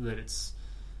enough, that it's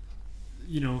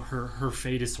her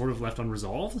fate is sort of left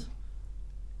unresolved,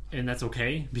 and that's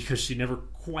okay because she never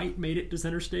quite made it to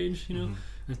center stage. And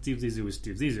Steve Zissou is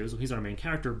Steve Zissou, so he's our main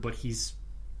character, but he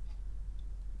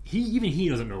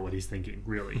doesn't know what he's thinking.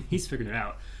 Really, he's figuring it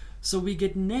out. So we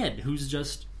get Ned, who's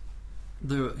just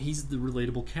he's the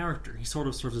relatable character. He sort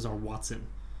of serves as our Watson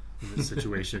in this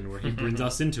situation where he brings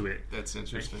us into it. That's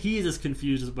interesting. He is as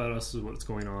confused about us as what's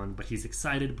going on, but he's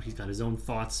excited, but he's got his own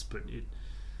thoughts. But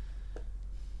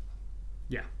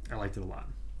I liked it a lot.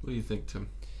 What do you think, Tim?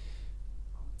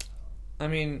 I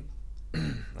mean,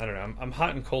 I don't know. I'm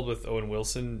hot and cold with Owen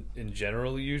Wilson in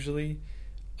general. Usually,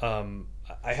 I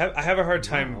have a hard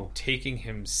time taking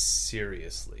him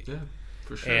seriously. Yeah,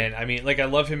 for sure. And I mean, like, I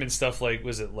love him in stuff like,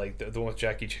 was it like the one with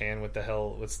Jackie Chan? What the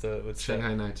hell? What's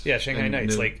Shanghai Nights? Yeah, Shanghai And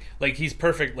Nights. New. Like he's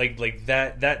perfect. Like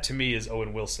that to me is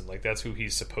Owen Wilson. Like that's who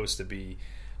he's supposed to be.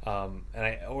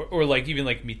 Or like even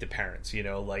like Meet the Parents.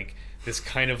 Like this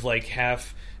kind of like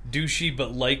half douchey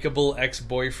but likable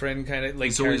ex-boyfriend kind of like.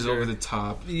 He's always over the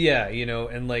top. Yeah,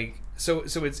 and like so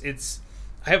it's.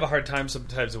 I have a hard time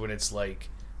sometimes when it's like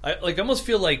I almost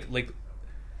feel like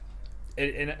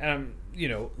and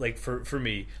like for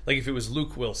me, like if it was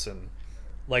Luke Wilson,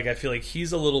 like I feel like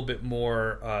he's a little bit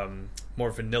more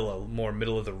vanilla, more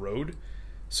middle of the road.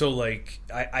 So like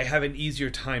I have an easier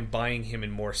time buying him in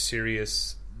more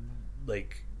serious,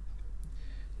 like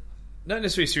not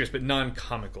necessarily serious, but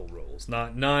non-comical roles,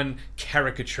 not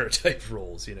non-caricature type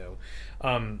roles,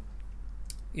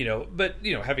 But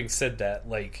having said that,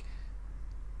 like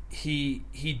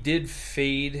he did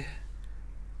fade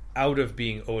out of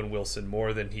being Owen Wilson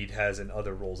more than he has in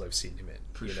other roles I've seen him in.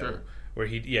 For sure. Where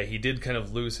he did kind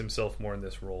of lose himself more in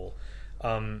this role.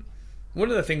 One of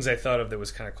the things I thought of that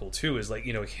was kind of cool too is like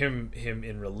him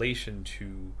in relation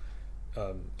to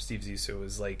Steve Zissou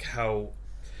is like how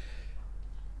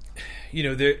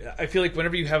I feel like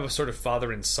whenever you have a sort of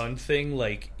father and son thing,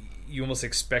 like you almost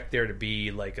expect there to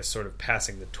be like a sort of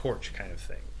passing the torch kind of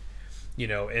thing.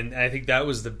 And I think that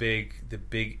was the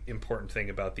big important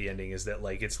thing about the ending is that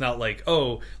like it's not like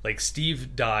like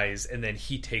Steve dies and then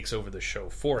he takes over the show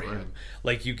for him. Right.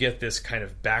 Like you get this kind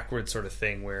of backward sort of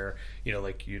thing where your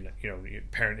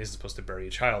parent is supposed to bury a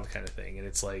child kind of thing, and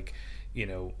it's like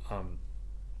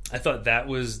I thought that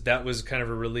was kind of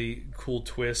a really cool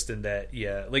twist, and that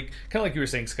like kind of like you were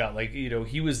saying, Scott, like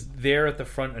he was there at the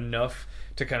front enough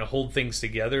to kind of hold things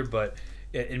together, but.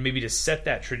 And maybe to set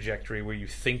that trajectory where you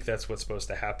think that's what's supposed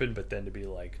to happen, but then to be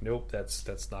like, nope,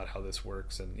 that's not how this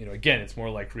works. And again, it's more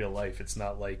like real life. It's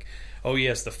not like, oh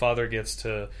yes, the father gets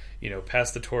to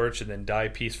pass the torch and then die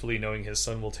peacefully, knowing his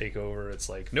son will take over. It's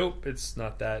like, nope, it's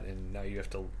not that, and now you have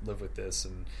to live with this,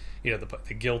 and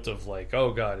the guilt of like,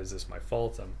 oh God, is this my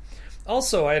fault?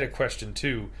 Also, I had a question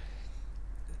too.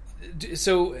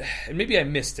 So, and maybe I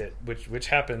missed it, which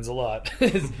happens a lot.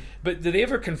 But did they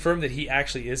ever confirm that he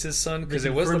actually is his son? Because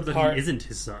it was the part that he isn't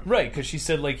his son, right? Because she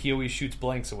said like he always shoots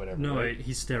blanks or whatever. No, right?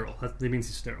 he's sterile. That means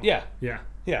he's sterile.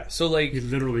 Yeah. So like he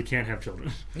literally can't have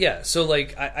children. Yeah. So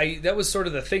like I that was sort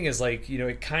of the thing is like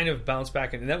it kind of bounced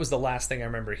back, and that was the last thing I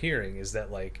remember hearing is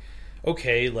that like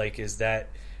okay, like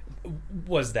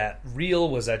was that real?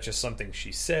 Was that just something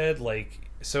she said? Like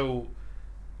so.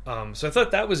 So I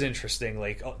thought that was interesting,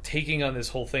 like taking on this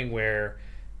whole thing where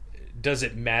does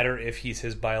it matter if he's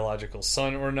his biological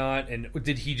son or not, and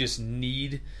did he just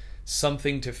need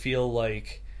something to feel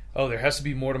like, oh, there has to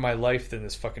be more to my life than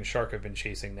this fucking shark I've been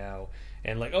chasing now,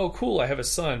 and like, oh, cool, I have a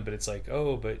son, but it's like,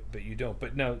 oh, but you don't.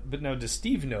 But now, does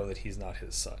Steve know that he's not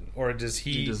his son, or does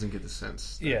he? He doesn't get the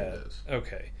sense that he does.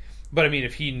 Okay. But I mean,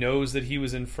 if he knows that he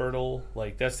was infertile,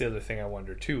 like that's the other thing I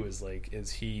wonder too. Is like,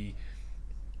 is he?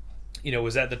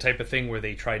 Was that the type of thing where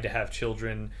they tried to have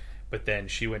children, but then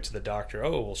she went to the doctor,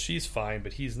 oh, well, she's fine,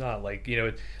 but he's not. Like,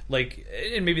 like,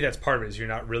 and maybe that's part of it is you're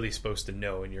not really supposed to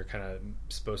know, and you're kind of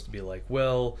supposed to be like,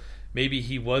 well, maybe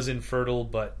he was infertile,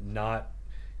 but not,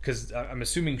 because I'm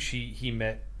assuming he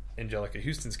met Angelica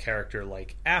Houston's character,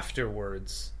 like,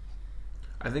 afterwards.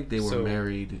 I think they were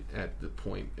married at the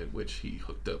point at which he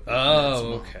hooked up with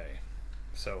Oh, okay.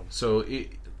 So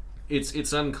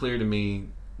it's unclear to me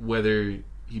whether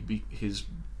his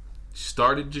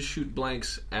started to shoot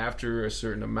blanks after a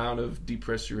certain amount of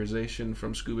depressurization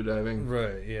from scuba diving,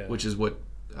 right? Yeah, which is what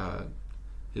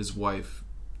his wife,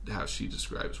 how she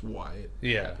describes why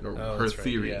it happened, or her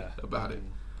theory about it.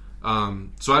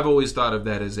 So I've always thought of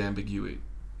that as ambiguous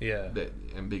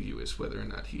whether or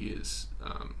not he is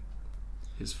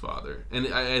his father, and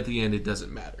at the end it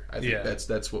doesn't matter. I think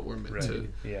that's what we're meant to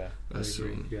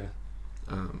assume.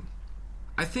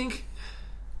 I think.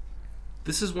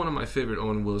 This is one of my favorite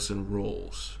Owen Wilson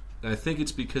roles. And I think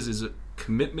it's because his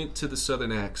commitment to the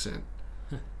Southern accent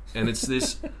And it's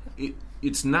this.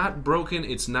 It's not broken.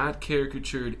 It's not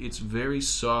caricatured. It's very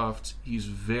soft. He's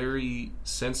very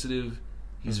sensitive.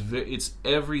 It's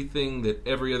everything that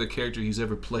every other character he's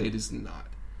ever played is not.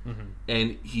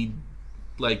 And he,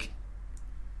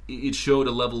 it showed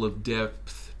a level of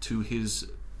depth to his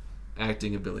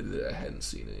acting ability that I hadn't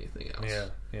seen in anything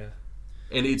else. Yeah.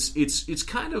 And it's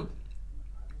kind of,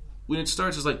 when it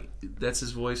starts, it's like, that's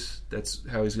his voice. That's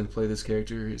how he's going to play this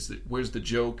character. Where's the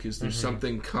joke? Is there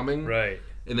something coming? Right.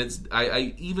 And it's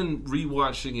I even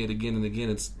rewatching it again and again.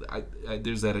 It's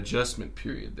there's that adjustment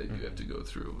period that you have to go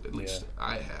through. At least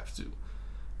I have to.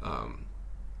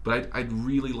 But I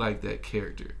really like that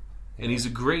character, and he's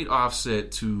a great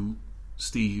offset to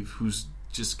Steve, who's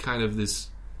just kind of this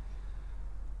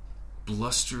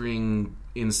blustering,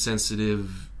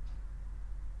 insensitive.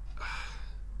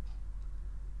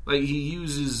 Like, he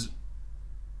uses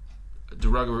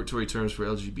derogatory terms for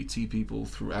LGBT people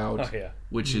throughout,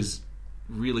 which is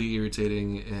really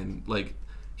irritating. And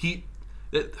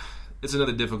it's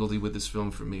another difficulty with this film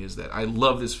for me, is that I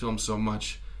love this film so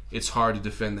much, it's hard to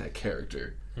defend that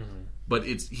character. But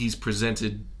he's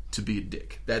presented to be a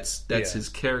dick. That's his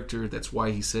character. That's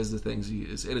why he says the things he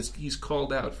is, and he's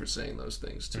called out for saying those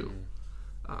things too.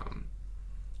 I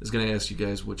was going to ask you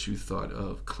guys what you thought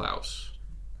of Klaus.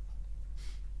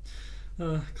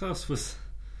 Klaus was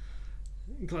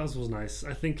nice.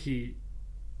 I think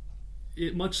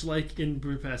much like in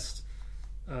Budapest,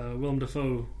 Willem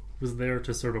Dafoe was there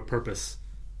to serve a purpose,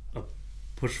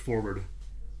 push forward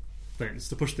things,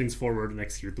 to push things forward and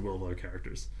execute the will of other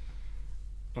characters.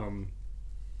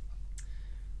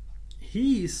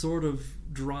 He sort of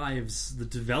drives the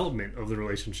development of the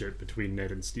relationship between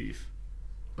Ned and Steve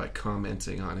by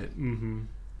commenting on it.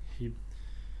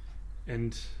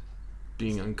 And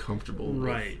being uncomfortable,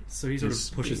 right? So he sort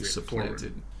of pushes it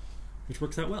supplanted forward, which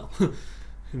works out well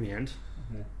in the end.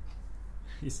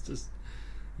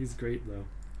 He's great though.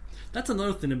 That's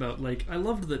another thing about, I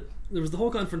loved that there was the whole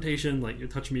confrontation, you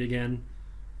touch me again,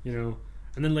 and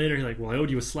then later he's like, well, I owed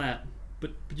you a slap,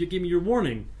 but you gave me your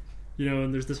warning,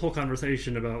 and there's this whole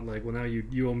conversation about well, now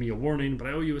you owe me a warning, but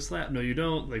I owe you a slap. No, you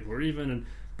don't. We're even.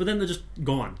 But then they're just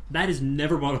gone. That is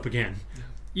never brought up again.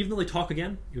 Even though they talk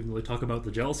again, even though they talk about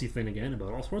the jealousy thing again,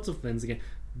 about all sorts of things again,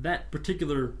 that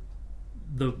particular,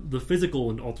 the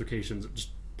physical altercations are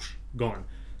just gone.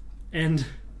 And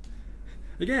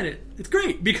again, it's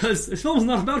great, because this film is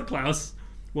not about Klaus.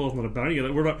 Well, it's not about any of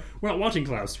that. We're not watching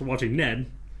Klaus. We're watching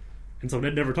Ned, and so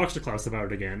Ned never talks to Klaus about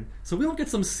it again. So we don't get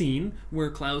some scene where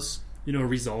Klaus,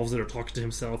 resolves it, or talks to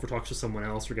himself, or talks to someone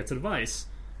else, or gets advice.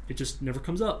 It just never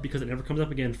comes up, because it never comes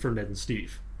up again for Ned and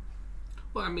Steve.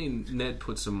 Well, I mean, Ned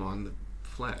puts him on the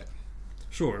flag.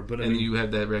 Sure, but you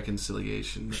have that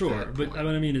reconciliation. Sure, but what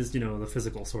I mean is, the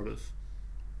physical sort of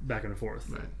back and forth.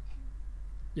 Right.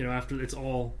 After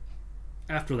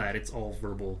that, it's all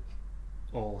verbal,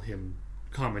 all him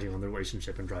commenting on the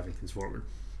relationship and driving things forward.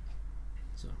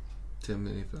 So, Tim,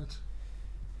 any thoughts?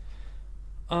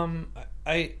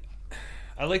 I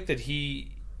like that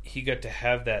he got to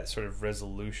have that sort of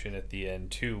resolution at the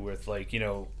end too, with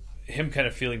him kind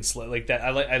of feeling like that.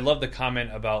 I love the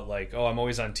comment about oh, I'm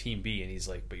always on Team B, and he's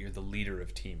like, but you're the leader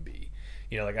of Team B.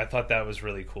 I thought that was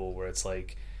really cool, where it's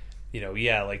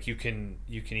you can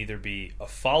either be a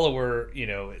follower,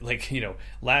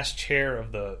 last chair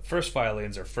of the first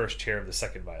violins or first chair of the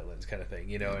second violins kind of thing,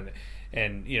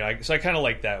 so I kind of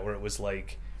like that, where it was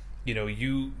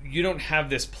you don't have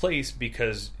this place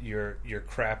because you're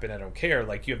crap and I don't care.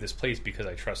 You have this place because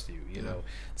I trust you, know.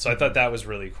 So I thought that was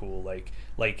really cool.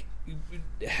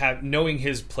 Knowing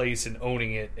his place and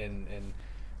owning it, and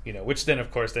which then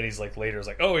of course then he's later is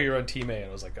oh, you're on Team A, and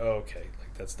I was oh, okay,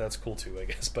 that's cool too, I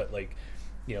guess. But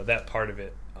that part of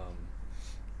it,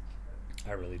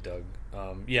 I really dug.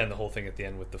 And the whole thing at the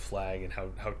end with the flag and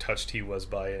how touched he was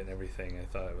by it and everything. I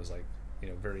thought it was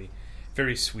very,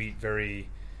 very sweet, very.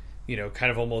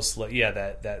 Kind of almost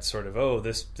that sort of,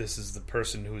 this is the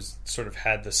person who's sort of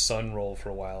had the sun role for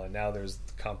a while, and now there's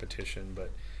competition, but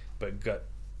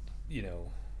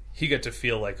he got to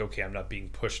feel okay, I'm not being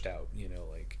pushed out,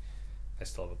 I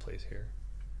still have a place here.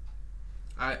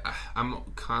 I'm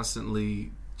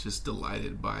constantly just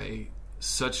delighted by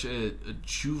such a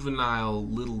juvenile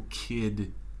little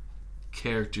kid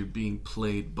character being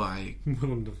played by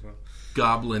Willem Dafoe.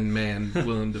 Goblin Man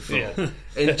Willem Dafoe,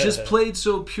 and just played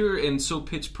so pure and so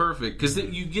pitch perfect, because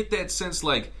you get that sense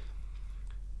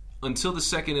until the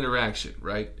second interaction,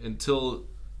 right? Until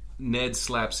Ned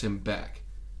slaps him back,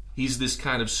 he's this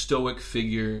kind of stoic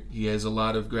figure. He has a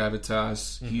lot of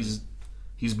gravitas.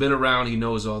 He's been around. He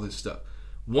knows all this stuff.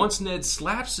 once Ned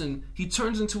slaps him, he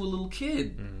turns into a little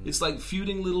kid. It's like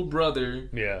feuding little brother.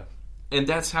 Yeah. And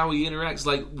that's how he interacts.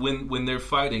 Like when they're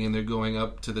fighting and they're going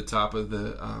up to the top of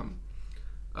the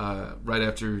right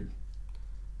after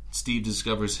Steve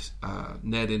discovers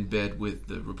Ned in bed with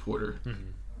the reporter.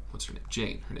 What's her name?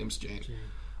 Jane. Her name's Jane.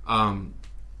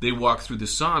 They walk through the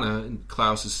sauna, and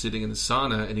Klaus is sitting in the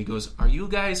sauna, and he goes, "Are you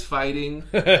guys fighting?"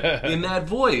 in that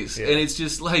voice. And it's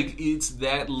just like, it's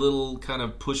that little kind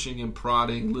of pushing and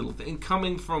prodding little thing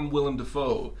coming from Willem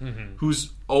Dafoe,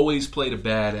 who's always played a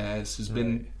badass, has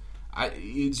been...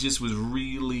 it just was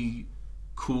really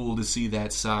cool to see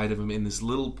that side of him in this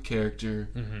little character,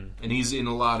 and he's in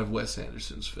a lot of Wes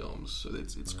Anderson's films, so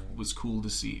it was cool to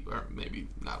see, or maybe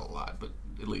not a lot, but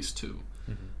at least two.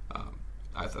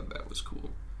 I thought that was cool.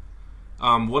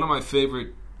 One of my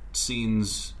favorite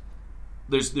scenes,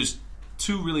 there's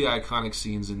two really iconic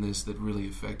scenes in this that really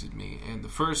affected me, and the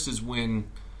first is when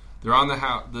they're on the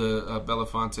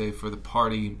Belafonte for the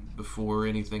party before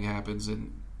anything happens,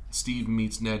 and Steve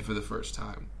meets Ned for the first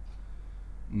time.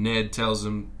 Ned tells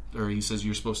him, or he says,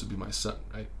 "You're supposed to be my son,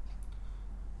 right?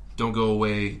 Don't go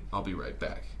away, I'll be right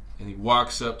back." And he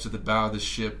walks up to the bow of the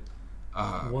ship.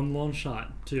 One long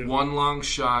shot, too. One long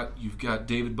shot. You've got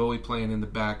David Bowie playing in the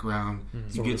background.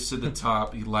 He gets to the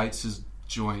top. He lights his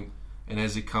joint. And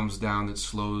as it comes down, it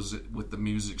slows with the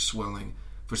music swelling.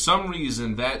 For some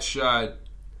reason, that shot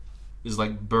is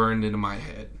like burned into my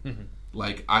head.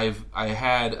 Like I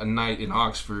had a night in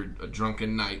Oxford, a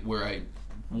drunken night, where I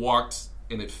walked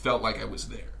and it felt like I was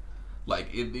there. Like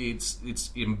it's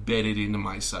embedded into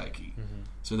my psyche.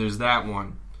 So there's that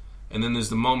one. And then there's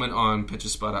the moment on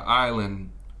Pechespada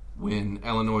Island when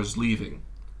Eleanor's leaving,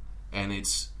 and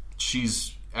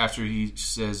she's after he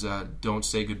says, "Don't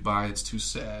say goodbye, it's too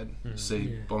sad.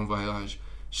 Say bon voyage."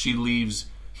 She leaves.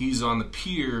 He's on the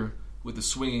pier with the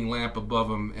swinging lamp above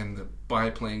him, and the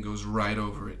biplane goes right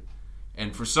over it.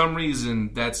 And for some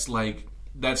reason, that's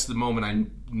the moment I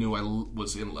knew I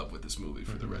was in love with this movie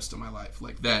for the rest of my life.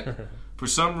 Like that, for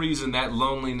some reason, that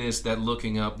loneliness, that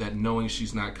looking up, that knowing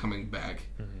she's not coming back.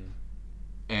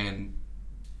 And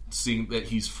seeing that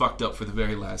he's fucked up for the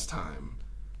very last time.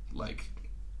 Like,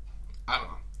 I don't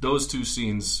know. Those two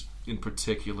scenes in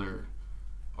particular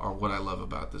are what I love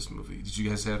about this movie. Did you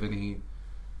guys have any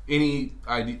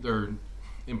idea or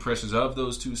impressions of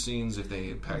those two scenes, if they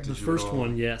impacted you at all? The first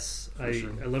one, yes. I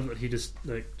love that he just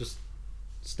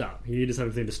stopped. He needed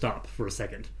something to stop for a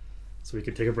second so he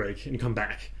could take a break and come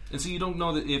back. And so you don't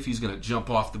know that if he's going to jump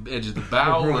off the edge of the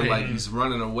bow or like he's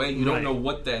running away. You don't know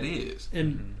what that is.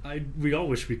 And we all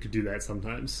wish we could do that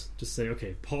sometimes. Just say,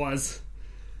 okay, pause,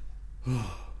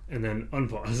 and then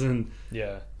unpause. And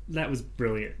that was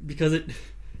brilliant because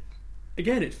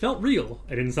it felt real.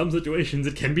 And in some situations,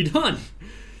 it can be done.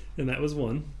 And that was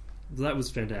one. That was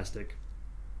fantastic.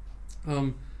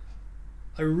 I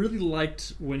really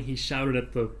liked when he shouted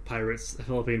at the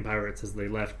Philippine pirates as they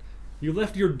left, "You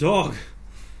left your dog!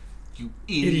 You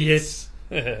idiots!"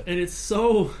 And it's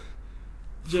so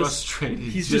frustrating.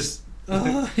 He's just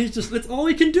that's all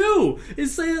he can do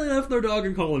is say they left their dog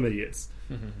and call them idiots.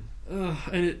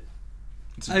 And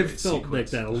I felt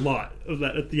like that a lot of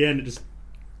that at the end. It just,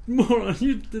 moron,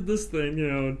 you did this thing, you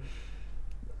know.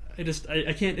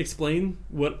 I can't explain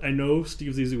what I know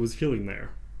Steve Zissou was feeling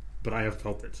there, but I have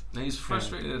felt it. And he's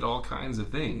frustrated at all kinds of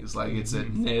things. Like, it's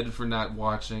at Ned for not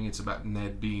watching. It's about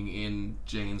Ned being in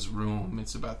Jane's room.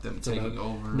 It's about them taking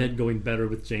over. Ned going better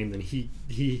with Jane than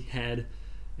he had.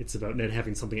 It's about Ned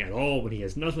having something at all when he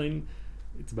has nothing.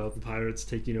 It's about the pirates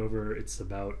taking over. It's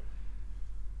about...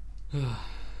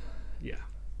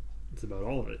 It's about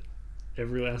all of it.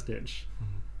 Every last inch.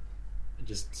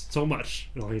 Just so much.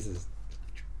 And all he says,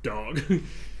 "Dog."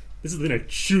 This is the thing I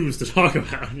choose to talk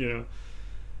about, you know.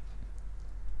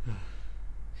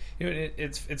 You know,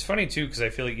 it's funny too, because I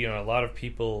feel like, you know, a lot of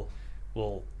people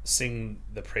will sing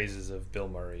the praises of Bill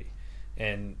Murray,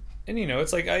 and you know,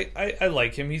 it's like I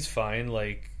like him, he's fine,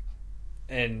 like,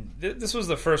 and this was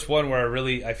the first one where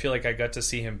I feel like I got to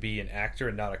see him be an actor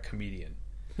and not a comedian,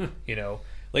 you know,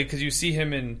 like, because you see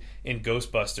him in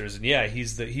Ghostbusters, and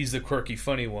he's the quirky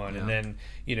funny one, and then,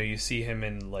 you know, you see him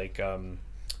in like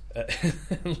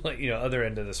like, you know, other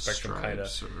end of the spectrum, kind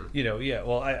of, you know.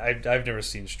 Well, I've never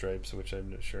seen Stripes, which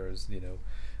I'm sure is, you know,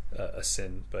 a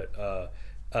sin, but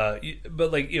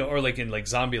like, you know, or like in like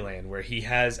Zombieland, where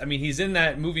he's in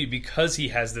that movie because he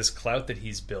has this clout that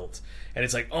he's built, and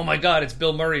it's like, oh my god, it's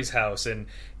Bill Murray's house, and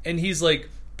he's like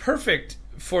perfect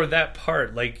for that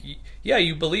part. Like, yeah,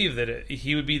 you believe that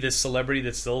he would be this celebrity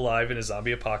that's still alive in a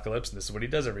zombie apocalypse, and this is what he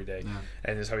does every day,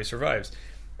 and this is how he survives.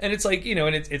 And it's like, you know,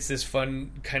 and it's this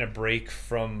fun kind of break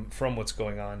from what's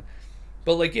going on.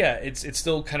 But like, yeah, it's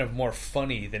still kind of more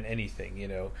funny than anything,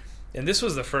 And this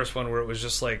was the first one where it was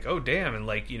just like, oh damn, and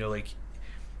like, like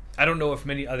I don't know if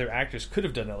many other actors could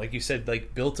have done that. Like you said,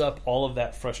 like built up all of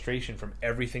that frustration from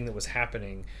everything that was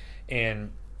happening,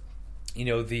 and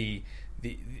the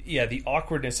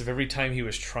awkwardness of every time he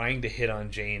was trying to hit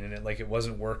on Jane and it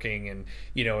wasn't working, and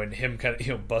and him kind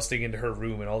of busting into her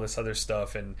room and all this other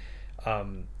stuff, and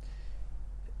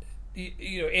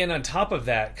and on top of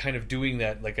that, kind of doing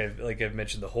that, like I've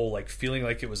mentioned, the whole like feeling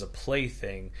like it was a play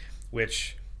thing,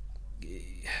 which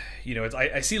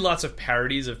I see lots of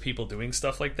parodies of people doing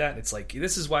stuff like that, and it's like,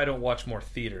 this is why I don't watch more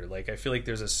theater. Like I feel like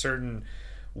there's a certain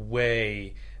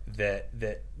way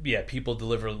that people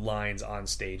deliver lines on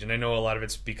stage, and I know a lot of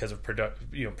it's because of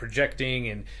projecting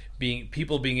and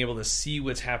people being able to see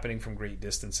what's happening from great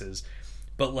distances.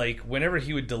 But like whenever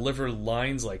he would deliver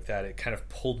lines like that, it kind of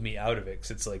pulled me out of it,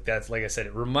 because it's like, that's, like I said,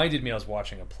 it reminded me I was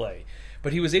watching a play.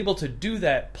 But he was able to do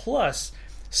that, plus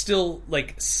still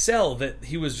like sell that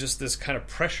he was just this kind of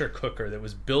pressure cooker that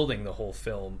was building the whole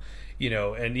film,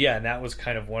 and that was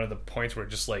kind of one of the points where it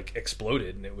just like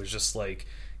exploded, and it was just like,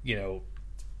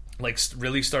 like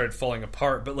really started falling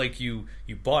apart. But like you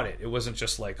bought it. It wasn't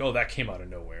just like, oh, that came out of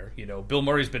nowhere. Bill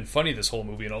Murray's been funny this whole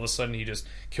movie, and all of a sudden he just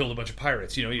killed a bunch of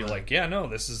pirates. You're like, yeah, no,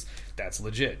 that's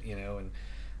legit. And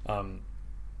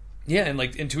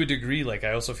to a degree, like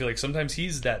I also feel like sometimes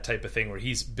he's that type of thing where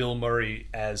he's Bill Murray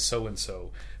as so and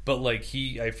so. But like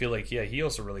I feel like he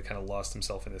also really kind of lost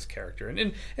himself in this character.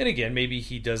 And again, maybe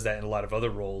he does that in a lot of other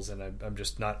roles, and I'm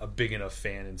just not a big enough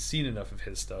fan and seen enough of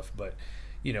his stuff. But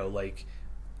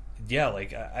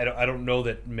I don't know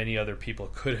that many other people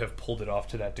could have pulled it off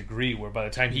to that degree, where by the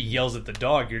time he yells at the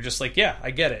dog, you're just like, yeah, I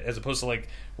get it, as opposed to like,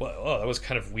 well, oh, that was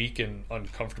kind of weak and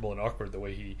uncomfortable and awkward the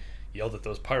way he yelled at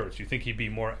those pirates. You think he'd be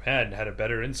more mad and had a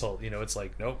better insult. It's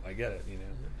like, nope, I get it.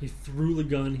 He threw the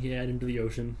gun he had into the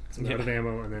ocean, out of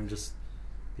ammo, and then just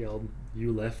yelled,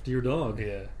 "You left your dog."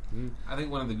 Yeah. I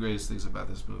think one of the greatest things about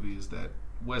this movie is that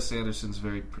Wes Anderson's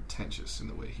very pretentious in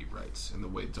the way he writes and the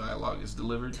way dialogue is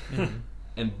delivered.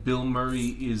 And Bill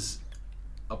Murray is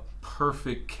a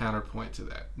perfect counterpoint to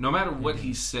that. No matter what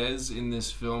he says in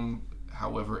this film,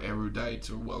 however erudite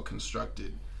or well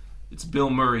constructed, it's Bill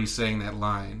Murray saying that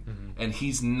line, and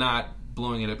he's not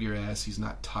blowing it up your ass. He's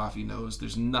not toffee nosed.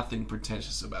 There's nothing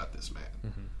pretentious about this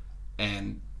man,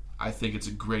 and I think it's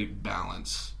a great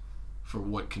balance for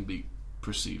what can be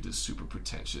perceived as super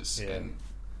pretentious and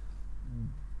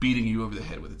beating you over the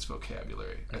head with its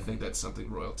vocabulary. I think that's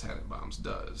something Royal Tenenbaums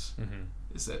does.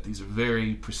 Is that these are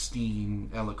very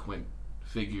pristine, eloquent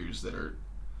figures that are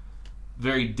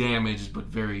very damaged but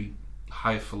very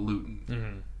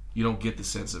highfalutin. You don't get the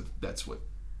sense of that's what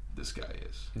this guy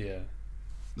is. Yeah.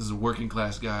 This is a working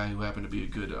class guy who happened to be a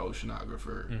good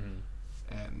oceanographer,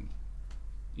 and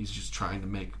he's just trying to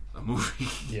make a movie.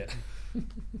 Yeah.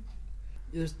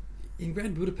 In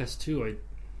Grand Budapest too,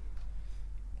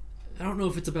 I don't know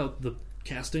if it's about the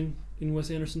casting in Wes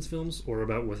Anderson's films or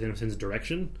about Wes Anderson's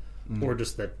direction, or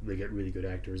just that they get really good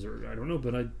actors, or I don't know,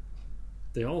 but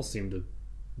they all seem to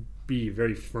be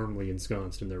very firmly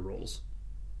ensconced in their roles.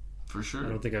 For sure. I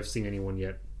don't think I've seen anyone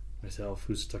yet myself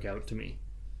who stuck out to me.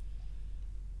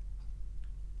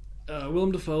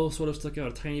 Willem Dafoe sort of stuck out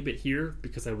a tiny bit here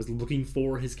because I was looking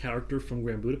for his character from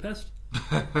Grand Budapest,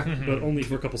 but only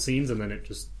for a couple scenes, and then it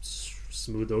just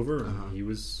smoothed over, and he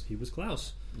was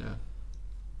Klaus. Yeah.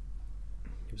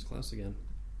 He was Klaus again.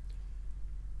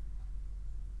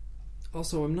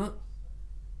 Also, I'm not...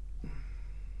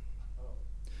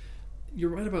 You're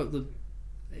right about the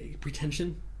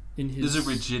pretension in his... There's a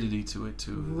rigidity to it,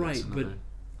 too. Right, but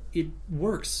it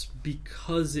works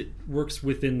because it works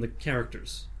within the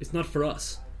characters. It's not for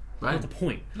us. Right. Not the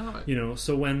point. No.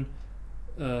 So when...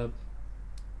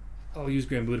 I'll use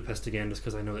Grand Budapest again just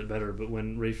because I know it better, but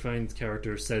when Ralph Fiennes'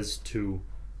 character says to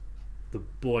the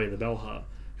boy, the bellhop,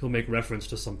 he'll make reference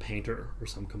to some painter or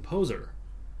some composer,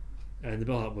 and the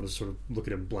bellhop will just sort of look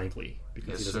at him blankly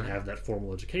because he doesn't have that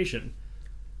formal education.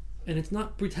 And it's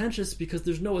not pretentious because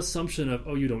there's no assumption of,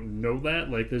 oh, you don't know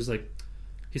that. Like, there's like,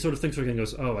 he sort of thinks for a second and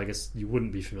goes, oh, I guess you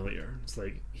wouldn't be familiar. It's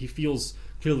like, he feels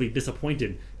clearly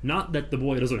disappointed. Not that the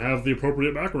boy doesn't have the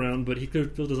appropriate background, but he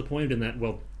could feel disappointed in that,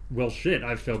 well, shit,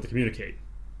 I've failed to communicate.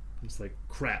 It's like,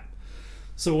 crap.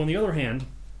 So on the other hand,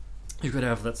 you could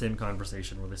have that same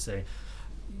conversation where they say,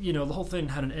 the whole thing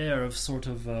had an air of sort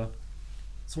of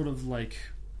like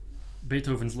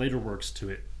Beethoven's later works to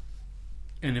it.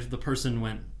 And if the person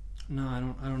went,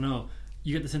 no, I don't know,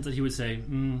 you get the sense that he would say,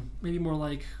 maybe more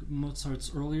like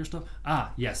Mozart's earlier stuff.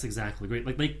 Ah, yes, exactly, great.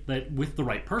 Like with the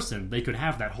right person, they could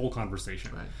have that whole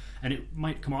conversation. Right. And it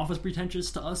might come off as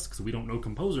pretentious to us because we don't know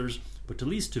composers, but to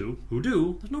these two who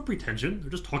do, there's no pretension.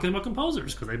 They're just talking about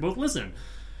composers because they both listen.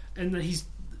 And that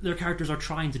their characters are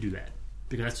trying to do that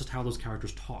because that's just how those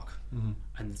characters talk. Mm-hmm.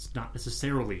 And it's not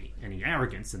necessarily any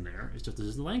arrogance in there. It's just this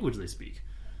is the language they speak.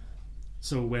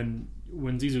 So when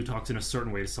Zissou talks in a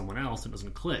certain way to someone else and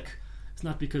doesn't click, it's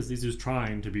not because Zissou's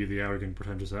trying to be the arrogant,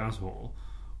 pretentious asshole,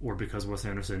 or because Wes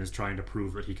Anderson is trying to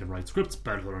prove that he can write scripts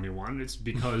better than anyone. It's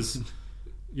because,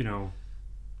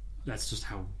 that's just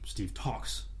how Steve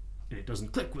talks. And it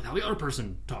doesn't click with how the other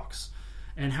person talks.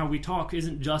 And how we talk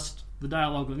isn't just the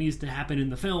dialogue that needs to happen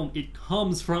in the film. It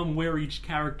comes from where each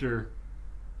character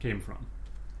came from.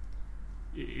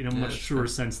 In a much truer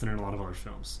sense than in a lot of other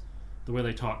films. The way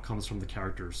they talk comes from the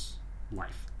character's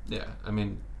life. Yeah, I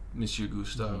mean, Monsieur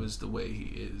Gustave is the way he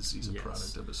is. He's a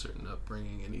product of a certain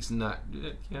upbringing, and he's not...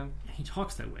 He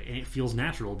talks that way, and it feels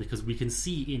natural because we can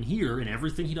see in here, in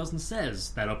everything he does and says,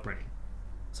 that upbringing.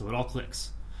 So it all clicks.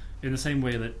 In the same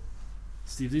way that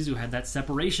Steve Zissou had that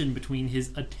separation between his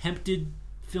attempted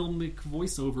filmic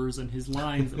voiceovers and his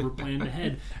lines that were planned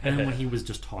ahead, and then when he was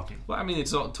just talking. Well, I mean,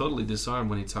 it's all totally disarmed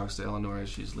when he talks to Eleanor as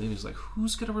she's leaving. He's like,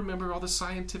 who's going to remember all the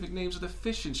scientific names of the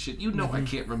fish and shit? You know I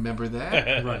can't remember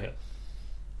that. Right.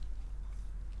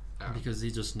 Because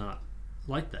he's just not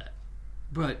like that.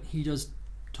 But he does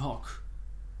talk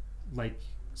like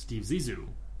Steve Zissou,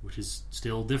 which is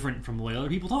still different from the way other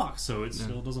people talk, so it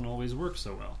still doesn't always work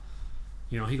so well.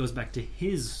 He goes back to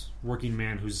his working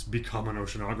man who's become an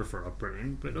oceanographer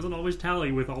upbringing, but it doesn't always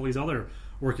tally with all these other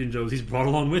working Joes he's brought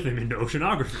along with him into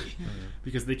oceanography.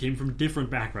 Because they came from different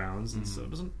backgrounds, and so it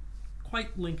doesn't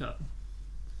quite link up.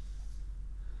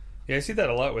 Yeah, I see that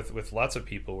a lot with lots of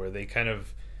people where they kind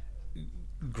of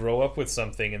grow up with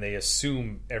something and they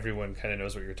assume everyone kind of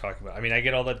knows what you're talking about. I mean, I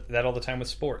get all that all the time with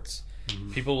sports.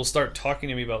 Mm-hmm. People will start talking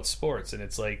to me about sports, and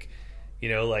it's like,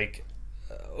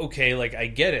 okay, like I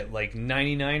get it. Like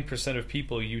 99% of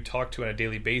people you talk to on a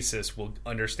daily basis will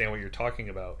understand what you're talking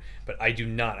about, but I do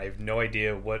not. I have no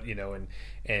idea what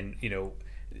and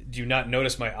do you not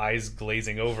notice my eyes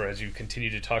glazing over as you continue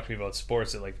to talk to me about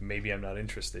sports that like maybe I'm not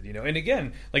interested, And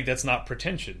again, like that's not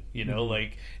pretension,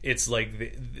 Like it's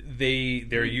like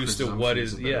they're used to what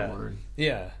is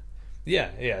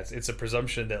it's a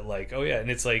presumption that like, oh yeah,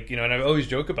 and it's like, and I always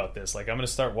joke about this, like I'm going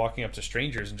to start walking up to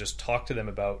strangers and just talk to them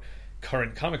about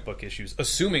current comic book issues,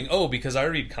 assuming, because I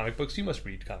read comic books, you must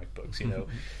read comic books,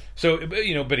 So,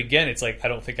 but again, it's like I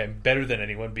don't think I'm better than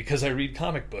anyone because I read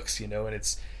comic books, and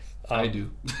it's I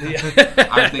do.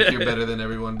 I think you're better than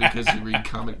everyone because you read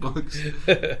comic books.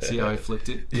 See how I flipped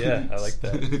it? Yeah, I like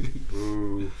that.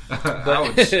 Ooh.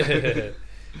 Ouch.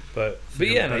 But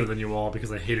yeah, better than you all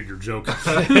because I hated your joke.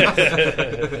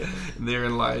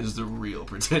 Therein lies the real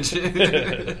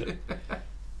pretension.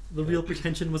 The real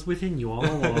pretension was within you all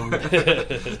along.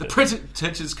 The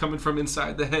pretension's coming from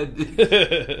inside the head.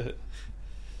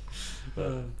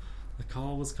 The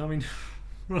call was coming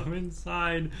from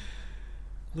inside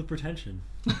the pretension.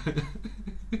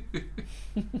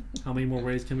 How many more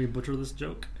ways can we butcher this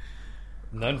joke?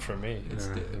 None for me. It's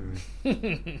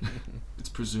dead. It's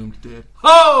presumed dead.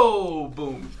 Oh,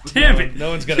 boom! Damn it! No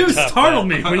one's gonna. You startled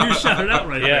me when you shouted out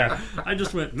right there. I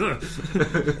just went.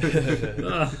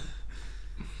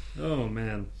 Oh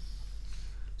man!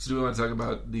 So, do we want to talk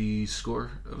about the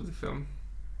score of the film?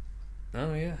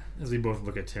 Oh yeah. As we both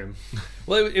look at Tim.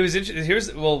 Well, it was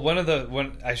interesting.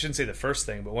 One I shouldn't say the first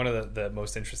thing, but one of the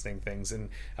most interesting things, and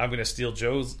I'm going to steal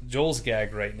Joel's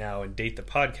gag right now and date the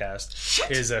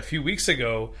podcast. Is a few weeks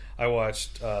ago I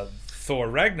watched Thor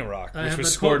Ragnarok, which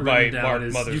was scored by Mark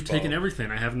Mothersbaugh. You've taken everything.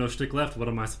 I have no shtick left. What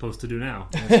am I supposed to do now?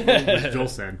 That's Joel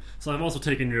said. So I've also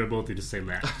taken your ability to say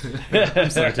that. I'm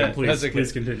sorry, Tim.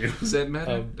 Please continue. Does that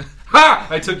matter? Ha!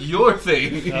 I took your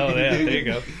thing. Oh, yeah. There you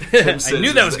go. I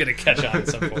knew that was going to catch on at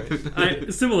some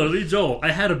point. Similarly, Joel,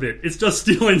 I had a bit. It's just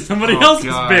stealing somebody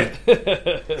else's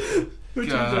bit.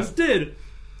 Which I just did.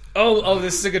 Oh,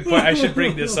 this is a good point. I should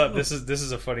bring this up. This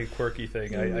is a funny, quirky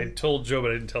thing. I told Joe,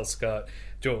 but I didn't tell Scott.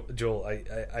 Joel,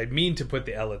 I mean to put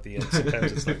the L at the end.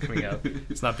 Sometimes it's not coming out.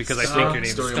 It's not because I think your name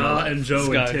is Scott and Joe.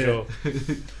 Scott and Joe.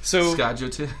 So Scott Joe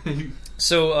Tim.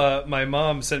 So my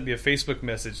mom sent me a Facebook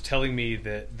message telling me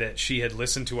that she had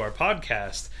listened to our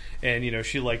podcast and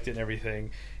she liked it and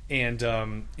everything. And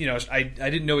I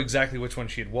didn't know exactly which one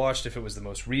she had watched. If it was the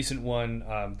most recent one,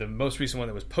 the most recent one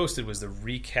that was posted was the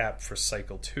recap for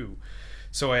Cycle 2.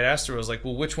 So I had asked her, I was like,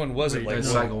 well, which one was it? Like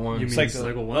Cycle 1. You mean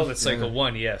Cycle 1? Oh, it's Cycle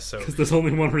 1, yes. So because there's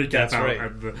only one recap that's out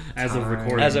right. as of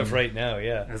recording. As of right now,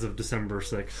 yeah. As of December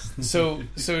 6th.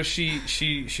 So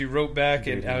she wrote back,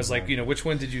 and I was like, which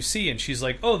one did you see? And she's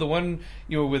like, oh, the one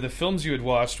with the films you had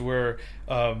watched were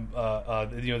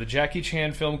the Jackie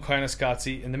Chan film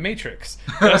Koyaanisqatsi and The Matrix.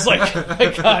 And I was like, oh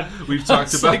my God. We've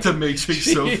talked about The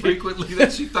Matrix so frequently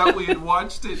that she thought we had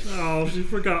watched it. Oh, she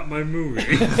forgot my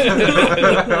movie.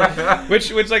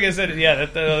 which, like I said, yeah,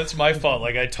 that's my fault.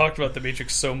 Like I talked about The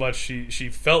Matrix so much, she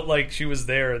felt like she was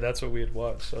there. And that's what we had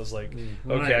watched. So I was like,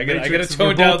 okay, I got to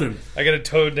tone down. I got to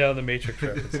tone down The Matrix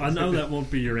references. I know that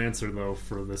won't be your answer though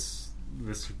for this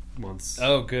month's.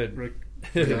 Oh, good.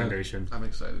 Recommendation. I'm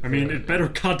excited. I mean, it better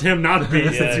goddamn not be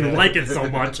since you like it so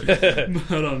much.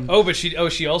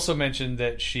 But she also mentioned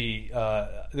that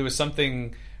there was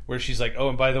something where she's like, oh,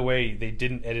 and by the way, they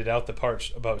didn't edit out the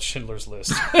parts about Schindler's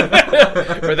List.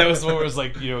 Or that was the one where it was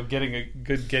like,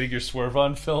 getting your swerve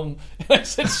on film. And I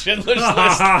said Schindler's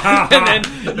List, and then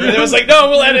it was like, no,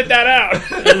 we'll edit that out.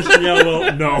 Yeah,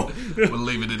 well, no. We'll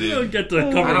leave it in. You don't get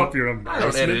to cover up your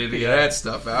embarrassment. I don't edit any of that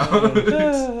stuff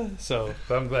out. So,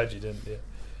 but I'm glad you didn't. Yeah.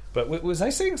 But was I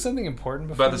saying something important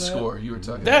before about the that? score? You were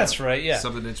talking. That's about right. Yeah.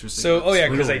 Something interesting. So,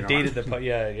 because I dated the.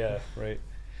 Yeah, right.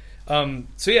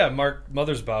 Mark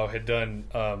Mothersbaugh had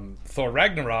done Thor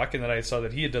Ragnarok, and then I saw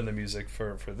that he had done the music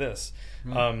for this.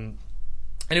 And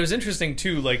it was interesting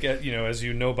too. Like as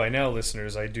you know by now,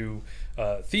 listeners, I do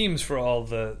themes for all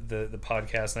the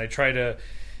podcasts, and I try to.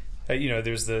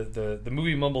 There's the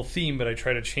movie mumble theme, but I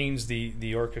try to change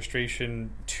the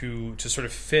orchestration to sort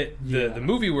of fit the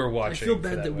movie we're watching. I feel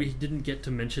bad that we didn't get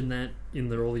to mention that in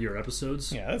the earlier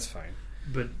episodes. Yeah, that's fine.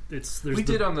 But we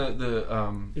did on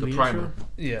the primer. Intro?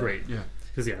 Yeah, great. Yeah,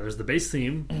 because there's the base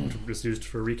theme, which was used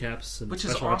for recaps and which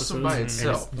is special awesome episodes. by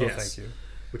itself. Yes, thank you.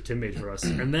 Which Tim made for us,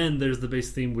 and then there's the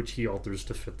base theme, which he alters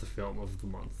to fit the film of the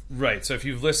month. Right. So if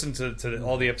you've listened to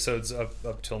all the episodes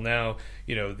up till now,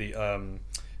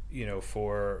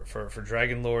 for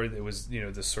Dragon Lord, it was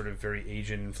this sort of very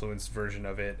Asian influenced version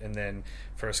of it, and then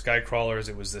for Skycrawlers,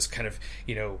 it was this kind of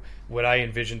what I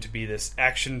envisioned to be this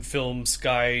action film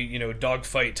sky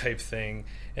dogfight type thing,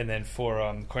 and then for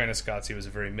Koyaanisqatsi, it was a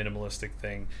very minimalistic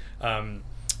thing.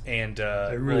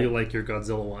 I really like your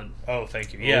Godzilla one. Oh,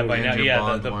 thank you. Yeah, by now,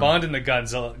 the Bond and the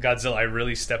Godzilla, I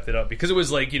really stepped it up because it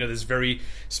was like this very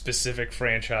specific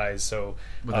franchise. So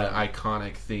with an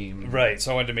iconic theme, right?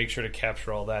 So I wanted to make sure to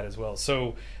capture all that as well.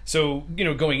 So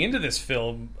going into this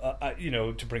film,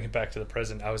 to bring it back to the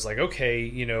present, I was like, okay,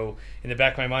 in the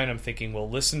back of my mind, I'm thinking, well,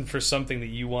 listen for something that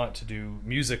you want to do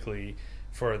musically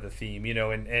for the theme,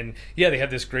 and they had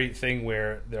this great thing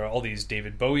where there are all these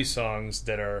David Bowie songs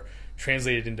that are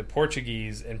translated into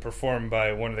Portuguese and performed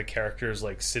by one of the characters,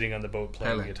 like sitting on the boat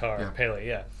playing the guitar. Yeah. Pele,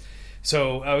 yeah.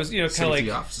 So I was, kind of like Safety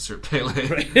Officer Pele,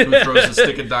 right? Who throws a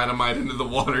stick of dynamite into the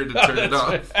water to turn it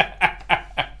off.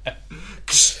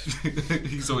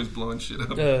 He's always blowing shit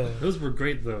up. Those were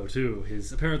great though too.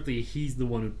 Apparently he's the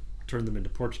one who turned them into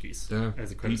Portuguese. Yeah,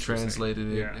 as he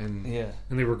translated it, and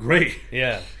they were great.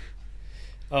 Yeah,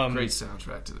 great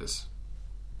soundtrack to this.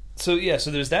 So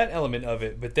there's that element of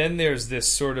it, but then there's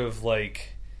this sort of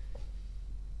like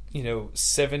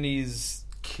 70s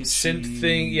kitschy synth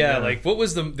thing. Yeah, like what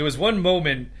was there was one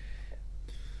moment,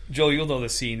 Joel, you'll know the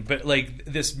scene, but like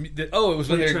it was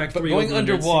when they're going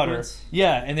underwater.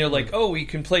 Yeah, and they're like, oh, we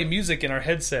can play music in our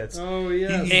headsets. Oh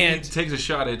yeah, and he takes a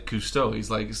shot at Cousteau. He's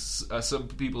like, some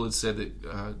people had said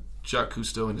that Jacques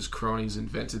Cousteau and his cronies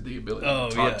invented the ability to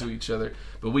talk to each other,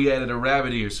 but we added a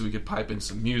rabbit ear so we could pipe in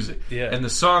some music. Yeah. And the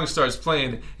song starts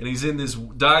playing, and he's in this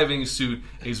diving suit,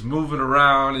 and he's moving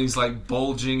around, and he's like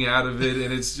bulging out of it,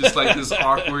 and it's just like this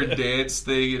awkward dance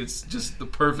thing, and it's just the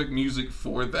perfect music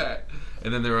for that.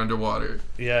 And then they're underwater.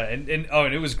 Yeah, and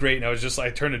it was great. And I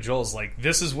turned to Joel, I was like,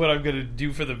 this is what I'm going to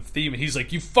do for the theme. And he's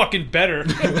like, you fucking better.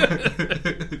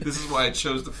 This is why I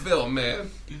chose the film, man.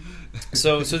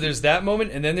 So there's that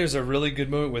moment, and then there's a really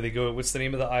good moment where they go, what's the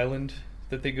name of the island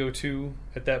that they go to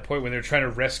at that point when they're trying to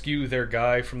rescue their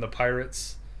guy from the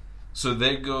pirates? So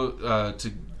they go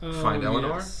to find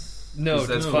Eleanor? Yes. No,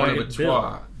 that's fine.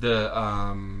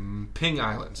 The Ping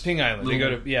Islands. Ping Island. They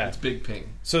go to it's Big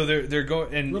Ping. So they're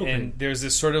going and there's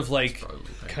this sort of like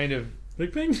kind of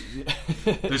Big Ping.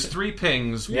 There's 3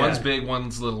 pings. Yeah. One's big,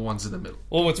 one's little, one's in the middle.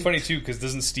 Well, what's funny too, because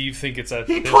doesn't Steve think it's a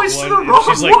he points to the wrong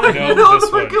she's like, one. No, this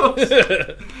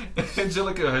one.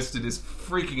 Angelica Huston is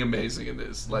freaking amazing in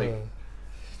this. Like,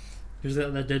 here's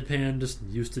that deadpan, just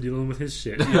used to dealing with his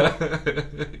shit.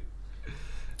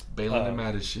 Bailing him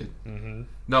out of shit. Mm-hmm.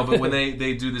 No, but when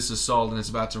they do this assault and it's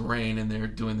about to rain and they're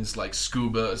doing this like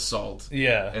scuba assault,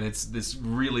 and it's this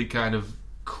really kind of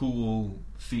cool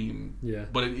theme,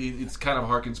 but it's kind of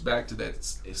harkens back to that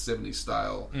 70s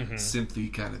style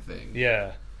synthy kind of thing.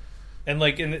 And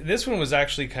like, and this one was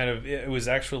actually it was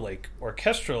actually like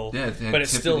orchestral, but it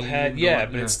still had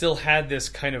it still had this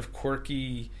kind of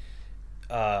quirky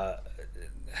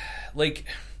like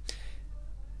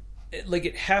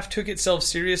it half took itself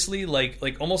seriously,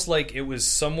 like almost like it was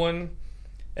someone,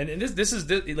 and this is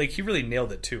like he really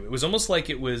nailed it too. It was almost like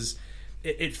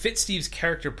it fit Steve's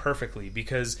character perfectly,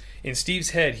 because in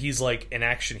Steve's head he's like an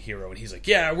action hero, and he's like,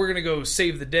 yeah, we're gonna go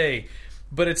save the day,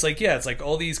 but it's like, yeah, it's like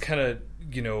all these kind of,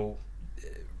 you know,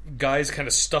 guys kind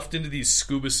of stuffed into these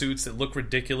scuba suits that look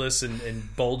ridiculous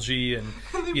and bulgy, and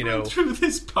they you know, through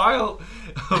this pile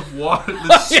of water,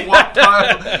 this swamp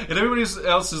pile, and everybody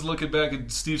else is looking back,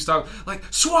 and Steve's talking like,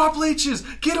 swamp leeches,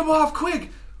 get them off quick.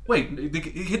 Wait, they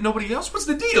hit nobody else? What's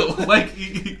the deal? Like,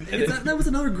 that was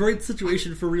another great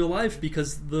situation for real life,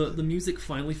 because the music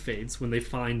finally fades when they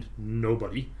find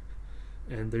nobody,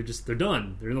 and they're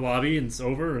done. They're in the lobby, and it's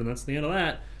over, and that's the end of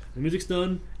that. The music's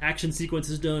done, action sequence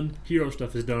is done, hero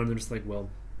stuff is done. They're just like, well,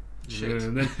 shit.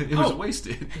 And then it was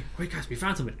wasted. Hey, wait, guys, we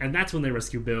found something, and that's when they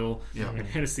rescue Bill and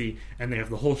Hennessy, and they have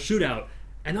the whole shootout.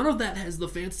 And none of that has the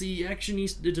fancy action-y.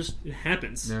 It just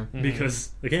happens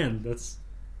because, again, that's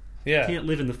can't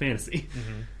live in the fantasy.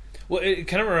 Well, it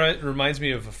kind of reminds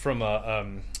me of from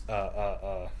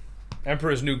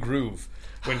Emperor's New Groove,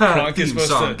 when Kronk is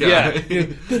supposed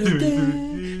to,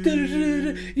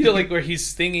 you know, like where he's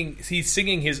singing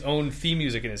his own theme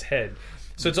music in his head.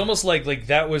 So it's almost like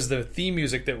that was the theme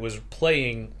music that was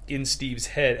playing in Steve's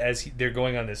head as they're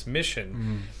going on this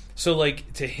mission. So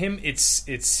like to him, it's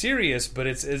serious, but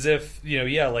it's as if, you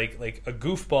know, like a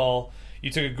goofball. You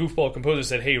took a goofball composer and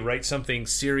said, hey, write something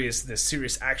serious, this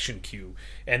serious action cue.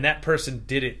 And that person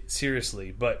did it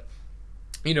seriously. But,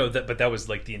 you know, that was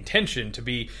like the intention to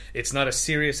be, it's not a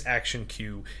serious action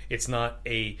cue. It's not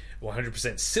a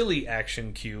 100% silly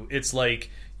action cue. It's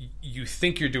like you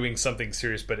think you're doing something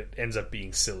serious, but it ends up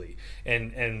being silly.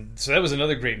 And so that was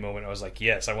another great moment. I was like,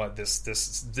 yes, I want this,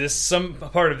 some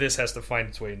part of this has to find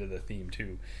its way into the theme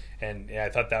too. And yeah, I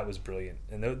thought that was brilliant.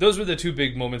 And those were the two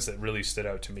big moments that really stood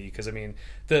out to me. Because I mean,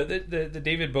 the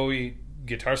David Bowie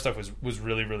guitar stuff was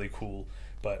really, really cool.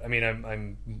 But I mean,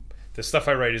 I'm the stuff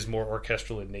I write is more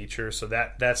orchestral in nature, so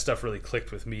that stuff really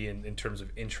clicked with me in terms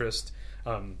of interest.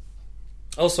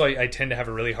 Also, I tend to have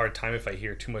a really hard time if I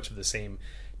hear too much of the same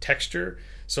texture.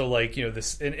 So like, you know,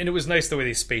 this, and it was nice the way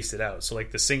they spaced it out. So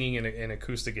like the singing in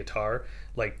acoustic guitar,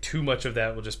 like too much of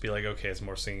that will just be like, okay, it's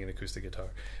more singing in acoustic guitar.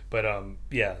 But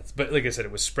yeah, but like I said,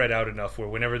 it was spread out enough where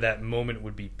whenever that moment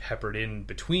would be peppered in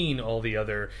between all the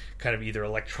other kind of either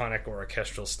electronic or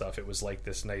orchestral stuff, it was like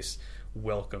this nice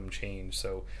welcome change.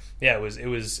 So yeah, it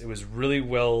was really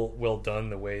well done,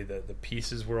 the way that the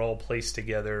pieces were all placed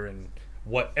together and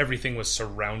what everything was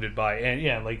surrounded by. And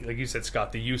yeah, like you said,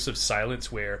 Scott, the use of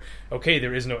silence, where okay,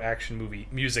 there is no action movie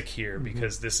music here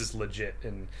because this is legit,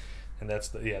 and that's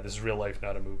this is real life,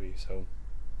 not a movie. So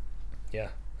yeah,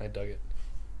 I dug it.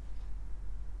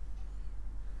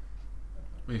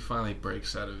 When he finally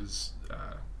breaks out of his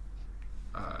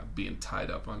being tied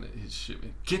up on his ship,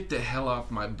 get the hell off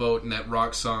my boat, and that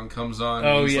rock song comes on,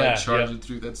 and he's like charging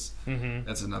through. That's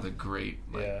another great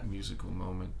musical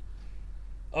moment.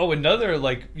 Oh, another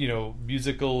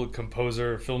musical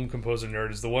composer, film composer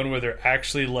nerd is the one where they're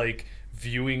actually like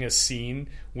viewing a scene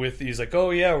with. He's like,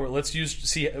 oh yeah, let's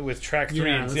see with track 3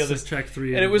 and the other track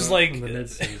 3, and it was like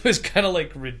it was kind of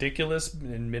like ridiculous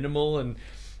and minimal, and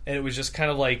it was just kind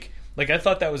of like I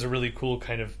thought that was a really cool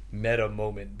kind of meta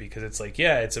moment, because it's like,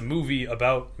 yeah, it's a movie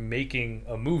about making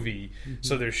a movie,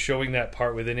 so they're showing that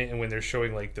part within it, and when they're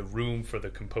showing like the room for the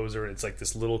composer, it's like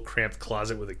this little cramped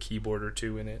closet with a keyboard or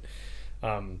two in it.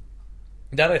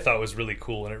 That I thought was really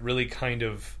cool, and it really kind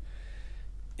of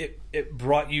it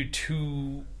brought you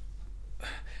to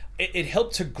it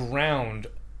helped to ground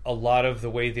a lot of the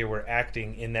way they were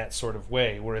acting in that sort of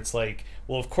way, where it's like,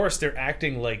 well, of course they're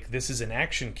acting like this is an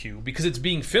action cue because it's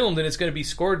being filmed and it's going to be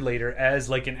scored later as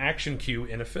like an action cue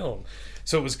in a film.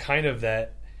 So it was kind of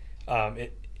that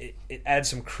it adds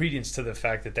some credence to the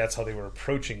fact that that's how they were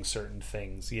approaching certain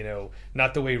things, you know,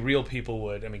 not the way real people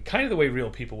would. I mean, kind of the way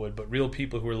real people would, but real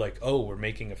people who are like, oh, we're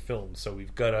making a film, so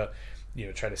we've got to, you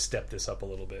know, try to step this up a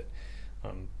little bit.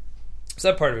 So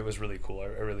that part of it was really cool. I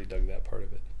really dug that part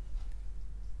of it.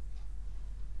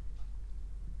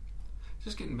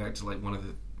 Just getting back to like one of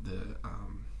the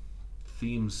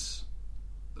themes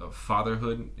of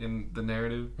fatherhood in the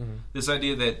narrative, this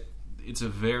idea that it's a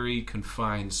very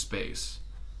confined space,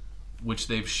 which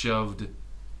they've shoved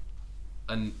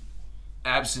an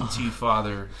absentee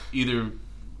father, either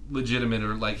legitimate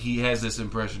or like he has this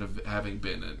impression of having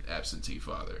been an absentee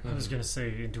father. I was going to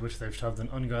say, into which they've shoved an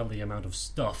ungodly amount of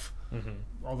stuff.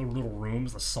 all the little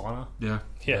rooms, the sauna. Yeah.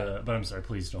 But I'm sorry,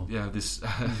 please don't. Yeah, this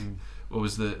what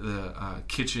was the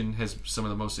kitchen has some of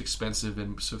the most expensive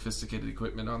and sophisticated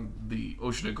equipment on the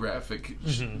oceanographic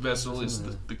vessel is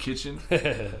the kitchen.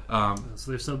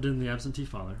 So they've subbed in the absentee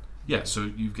father. Yeah,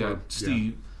 so you've got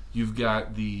Steve, you've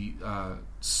got the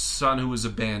son who was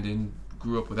abandoned,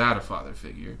 grew up without a father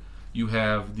figure. You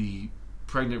have the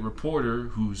pregnant reporter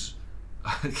who's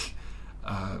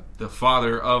the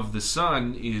father of the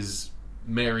son is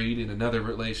married in another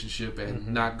relationship and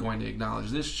not going to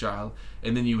acknowledge this child,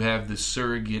 and then you have the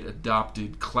surrogate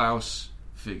adopted Klaus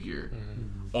figure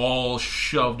all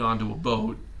shoved onto a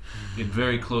boat in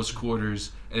very close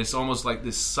quarters, and it's almost like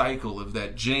this cycle of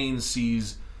that Jane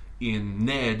sees in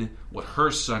Ned what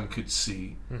her son could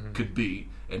be,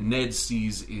 and Ned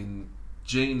sees in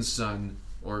Jane's son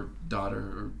or daughter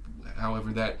or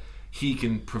however that he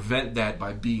can prevent that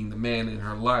by being the man in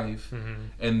her life.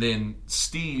 And then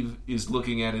Steve is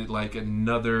looking at it like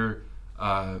another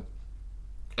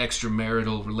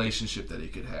extramarital relationship that he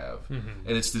could have. And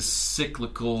it's this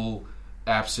cyclical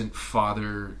absent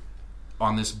father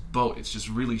on this boat. It's just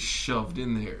really shoved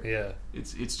in there. Yeah.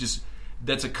 It's just,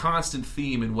 that's a constant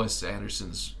theme in Wes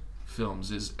Anderson's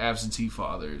films, is absentee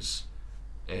fathers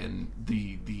and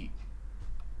the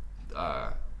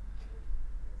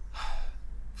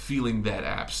feeling that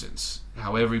absence,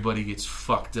 how everybody gets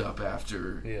fucked up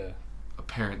after a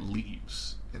parent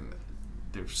leaves and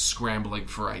they're scrambling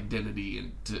for identity.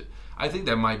 And I think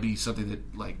that might be something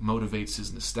that like motivates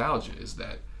his nostalgia, is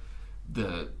that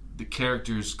the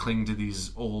characters cling to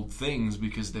these old things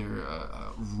because they're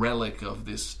a relic of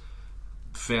this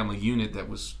family unit that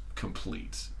was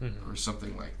complete or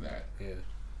something like that.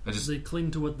 They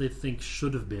cling to what they think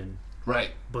should have been,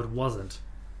 right, but wasn't,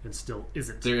 and still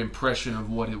isn't. Their impression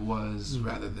of what it was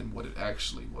rather than what it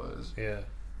actually was.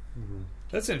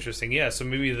 That's interesting. So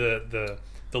maybe the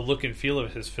look and feel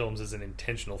of his films is an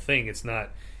intentional thing. It's not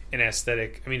an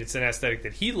aesthetic. I mean, it's an aesthetic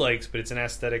that he likes, but it's an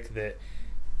aesthetic that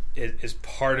is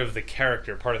part of the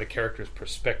character's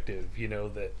perspective.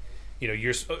 That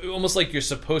you're almost like you're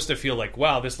supposed to feel like,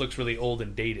 wow, this looks really old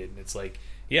and dated, and it's like,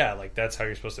 like that's how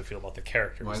you're supposed to feel about the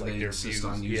characters. Why like they their insist views.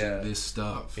 on using this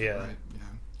stuff. Right?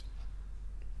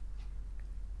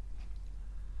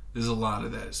 There's a lot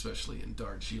of that, especially in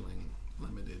Darjeeling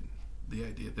Limited. The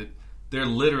idea that they're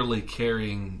literally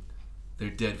carrying their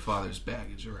dead father's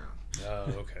baggage around.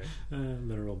 Oh, okay.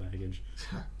 Literal baggage.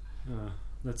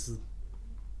 That's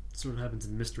sort of happens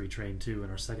in Mystery Train too, in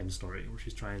our second story, where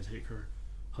she's trying to take her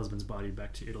husband's body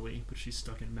back to Italy, but she's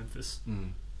stuck in Memphis,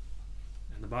 and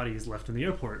the body is left in the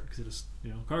airport because it is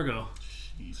cargo.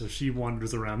 Jeez. So she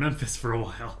wanders around Memphis for a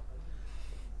while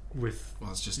with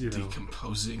it's just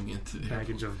decomposing into the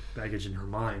baggage in her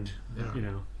mind.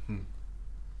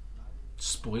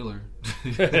 Spoiler.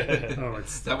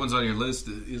 That one's on your list,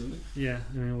 isn't it? Yeah,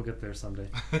 I mean, we'll get there someday.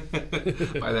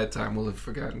 By that time, we'll have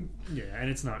forgotten. Yeah, and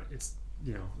it's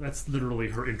that's literally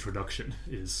her introduction.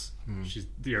 Is she's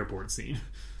the airport scene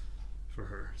for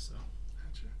her? So.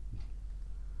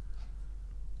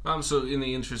 Gotcha. So in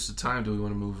the interest of time, do we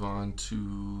want to move on to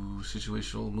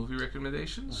situational movie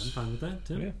recommendations? I'm fine with that,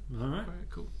 Tim. Yeah. All right,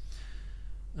 cool.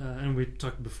 And we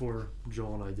talked before,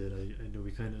 Joel and I did. I know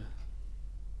we kind of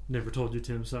never told you,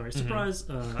 Tim. Sorry. Surprise.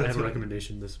 I have a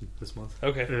recommendation this month.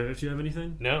 Okay. If you have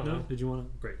anything? No. Did you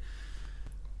want to? Great.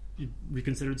 You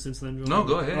reconsidered since then, Joel? No,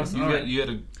 go ahead. Awesome. You had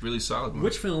a really solid one.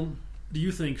 Which film do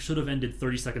you think should have ended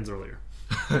 30 seconds earlier?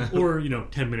 Or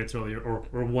 10 minutes earlier,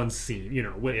 or one scene,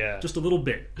 just a little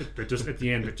bit, but just at the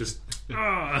end, it just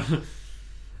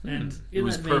and it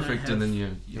was perfect. And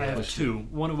then I have two,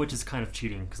 one of which is kind of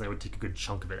cheating because I would take a good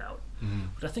chunk of it out,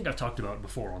 but I think I've talked about it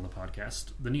before on the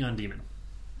podcast. The Neon Demon.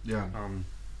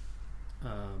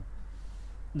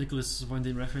 Nicholas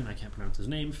Winding Refn, I can't pronounce his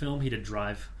name. Film. He did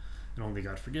Drive and Only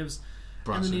God Forgives.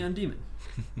 Bronson. And the Neon Demon.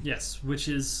 Yes, which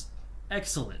is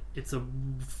excellent. It's a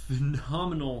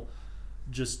phenomenal.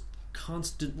 Just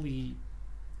constantly,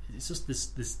 it's just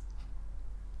this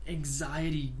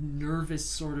anxiety, nervous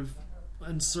sort of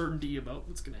uncertainty about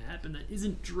what's going to happen that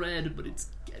isn't dread, but it's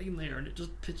getting there, and it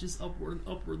just pitches upward and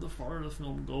upward the farther the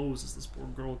film goes as this poor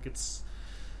girl gets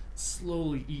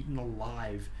slowly eaten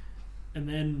alive. And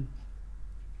then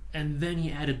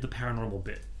he added the paranormal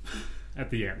bit at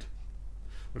the end,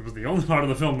 which was the only part of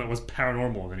the film that was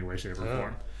paranormal in any way, shape, or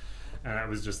form. And I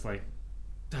was just like,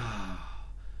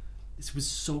 this was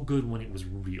so good when it was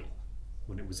real,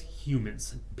 when it was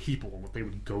humans and people and what they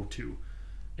would go to,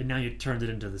 and now you turned it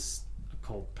into this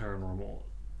occult, paranormal,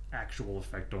 actual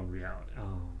effect on reality.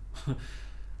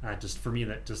 For me,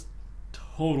 that just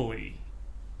totally,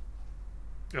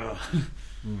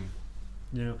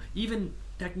 even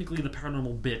technically the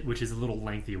paranormal bit, which is a little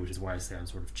lengthy, which is why I say I'm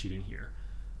sort of cheating here.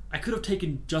 I could have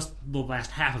taken just the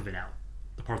last half of it out,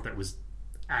 the part that was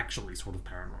actually sort of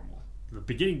paranormal. The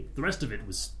beginning, the rest of it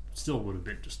was still would have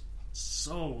been just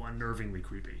so unnervingly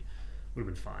creepy. Would have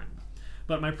been fine.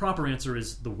 But my proper answer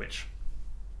is The Witch,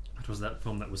 which was that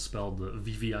film that was spelled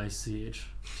VVICH,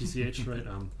 TCH, right?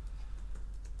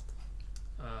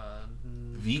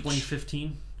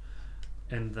 2015.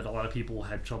 And that a lot of people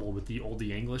had trouble with the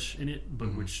oldie English in it,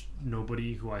 but which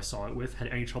nobody who I saw it with had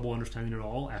any trouble understanding at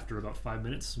all after about 5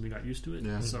 minutes. We got used to it.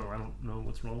 Yeah. So I don't know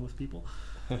what's wrong with people.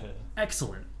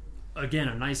 Excellent. Again,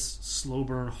 a nice slow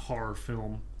burn horror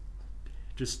film.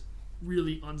 Just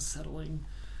really unsettling.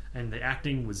 And the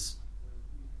acting was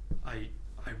I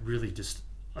really just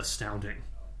astounding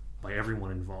by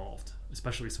everyone involved,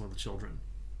 especially some of the children.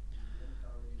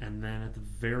 And then at the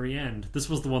very end, this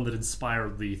was the one that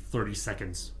inspired the 30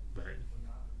 seconds,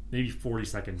 maybe 40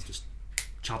 seconds, just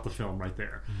chop the film right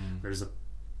there. There's the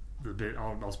bit,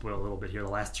 I'll spoil a little bit here,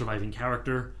 the last surviving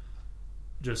character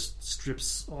just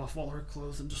strips off all her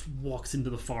clothes and just walks into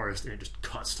the forest, and it just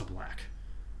cuts to black.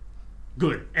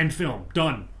 Good. End film.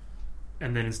 Done.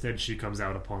 And then instead she comes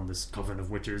out upon this coven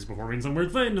of witches performing some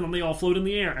weird thing, and then they all float in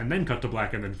the air, and then cut to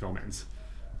black, and then film ends.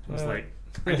 I was like,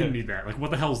 I didn't need that. Like, what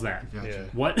the hell's that? Gotcha. Yeah.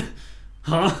 What?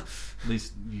 Huh? At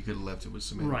least you could have left it with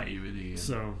some ambiguity. Right.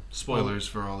 So spoilers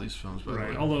for all these films, by the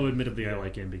way. Although, admittedly, I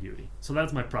like ambiguity. So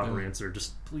that's my proper answer.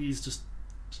 Just please, just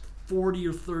 40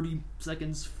 or 30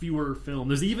 seconds fewer film.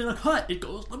 There's even a cut. It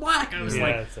goes to black. I was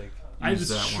I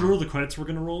was sure the credits were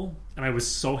going to roll, and I was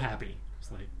so happy. I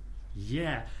was like,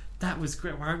 yeah, that was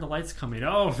great. Why aren't the lights coming?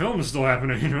 Oh, film is still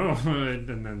happening, you know? And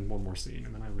then one more scene,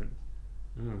 and then I went,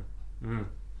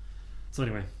 So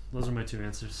anyway, those are my two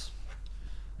answers.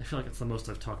 I feel like it's the most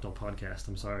I've talked all podcast.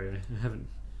 I'm sorry, I haven't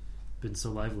been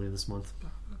so lively this month.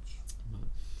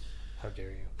 How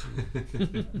dare you?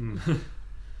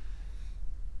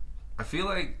 I feel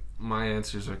like my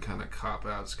answers are kind of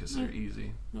cop-outs because they're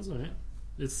easy. That's all right.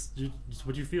 It's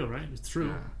what you feel, right? It's true.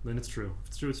 Yeah. Then it's true. If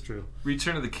it's true, it's true.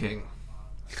 Return of the King.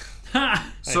 So,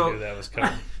 I knew that was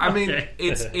coming. I mean,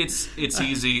 it's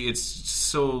easy. It's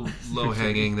so low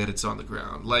hanging that it's on the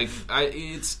ground. Like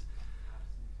the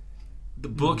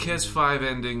book has 5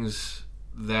 endings.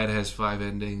 That has 5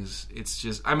 endings. It's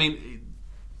just, I mean,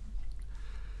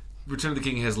 Return of the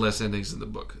King has less endings than the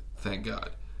book. Thank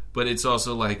God. But it's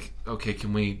also like, okay,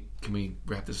 can we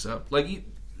wrap this up? Like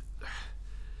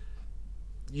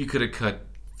you could have cut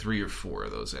 3 or 4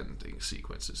 of those ending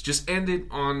sequences. Just end it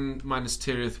on Minas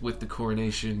Tirith with the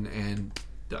coronation and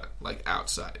done. Like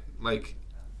outside. Like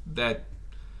that.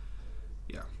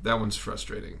 Yeah, that one's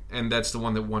frustrating, and that's the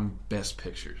one that won Best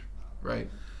Picture, right?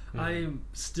 I'm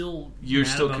still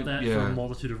mad about that for a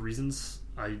multitude of reasons.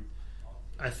 I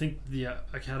think the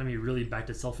Academy really backed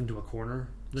itself into a corner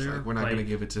there. Like, we're not going to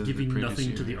give it to giving the previous nothing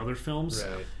year. to the other films,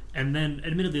 Right. And then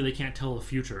admittedly they can't tell the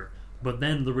future. But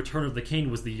then The Return of the King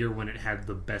was the year when it had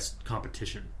the best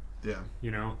competition. Yeah.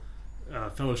 You know?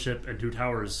 Fellowship and Two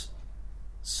Towers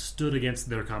stood against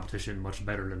their competition much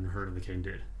better than Return of the King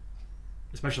did.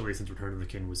 Especially since Return of the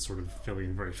King was sort of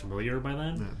feeling very familiar by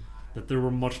then. Yeah. That there were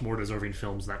much more deserving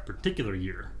films that particular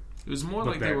year. It was more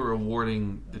like they were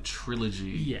awarding the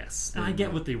trilogy. Yes. And I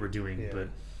get what they were doing, but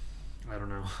I don't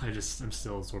know. I'm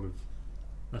still sort of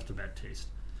left a bad taste.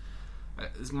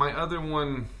 My other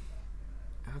one...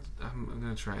 I'm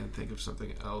going to try and think of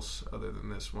something else other than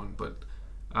this one, but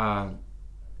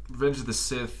Revenge of the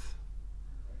Sith,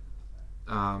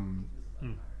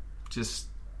 just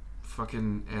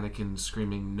fucking Anakin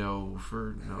screaming no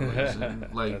for no reason.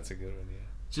 Like, that's a good one, yeah.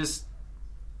 Just,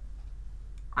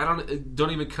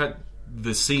 don't even cut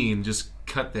the scene, just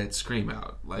cut that scream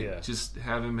out. Like, just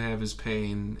have him have his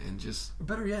pain and just... Or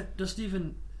better yet, just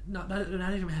even, not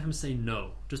even have him say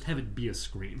no, just have it be a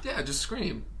scream. Yeah, just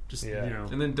scream. Just, you know.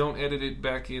 And then don't edit it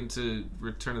back into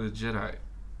Return of the Jedi.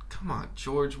 Come on,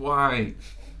 George, why?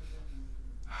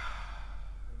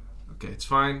 Okay, it's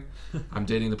fine. I'm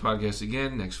dating the podcast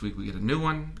again. Next week we get a new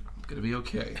one. I'm going to be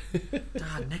okay.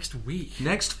 God, next week.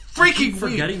 Next freaking week!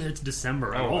 Forgetting that it's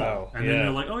December. Oh, wow. And then you're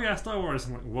like, oh yeah, Star Wars.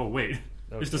 I'm like, whoa, wait.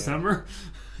 It's December?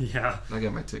 Yeah. I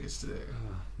got my tickets today.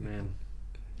 Oh, man.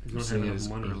 You I'm don't seeing have it enough as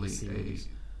money early to see movies.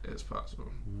 as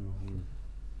possible. Mm-hmm.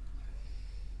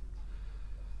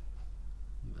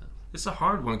 It's a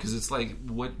hard one because it's like,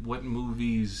 what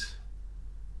movies...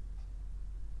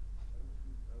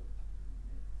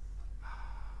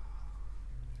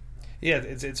 Yeah,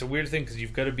 it's a weird thing because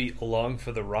you've got to be along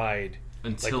for the ride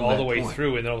Until like all the way point.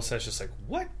 through, and then all of a sudden it's just like,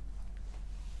 what?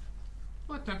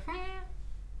 What the heck?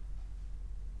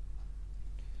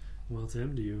 Well,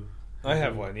 Tim, do you I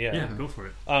have one. Yeah, go for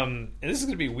it. And this is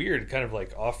going to be weird, kind of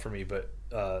like off for me, but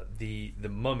the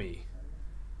Mummy.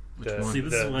 See,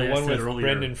 this is why the I one said with earlier,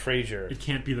 Brendan Fraser. It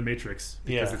can't be The Matrix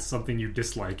because it's something you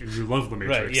dislike and you love The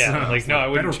Matrix. Right, yeah. Like, no, I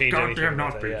wouldn't change anything goddamn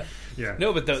about not that, be. Yeah.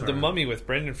 No, but the Mummy with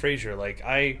Brendan Fraser, like,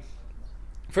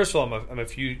 first of all, I'm a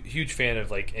huge fan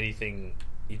of, like, anything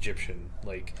Egyptian.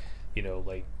 Like, you know,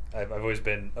 like, I've always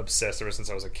been obsessed ever since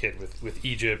I was a kid with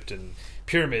Egypt and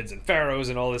pyramids and pharaohs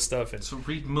and all this stuff. And so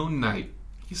read Moon Knight.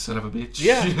 You son of a bitch.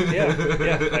 Yeah. I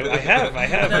have.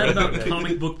 That about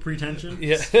comic book pretension?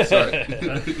 Yeah. Sorry.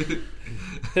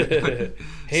 Hey,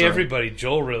 Sorry. Everybody,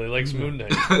 Joel really likes Moon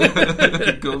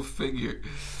Knight. Go figure.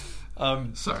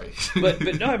 Sorry. but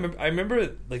no, I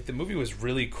remember like the movie was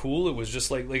really cool. It was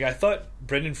just like I thought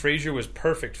Brendan Fraser was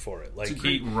perfect for it. Like it's a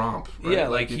great romp. Right? Yeah,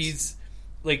 like he's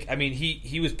like, I mean,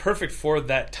 he was perfect for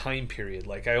that time period.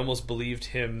 Like, I almost believed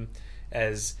him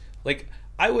as, like,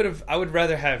 I would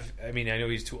rather have, I mean, I know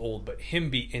he's too old, but him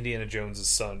be Indiana Jones'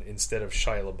 son instead of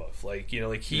Shia LaBeouf. Like, you know,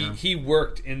 like he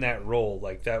worked in that role.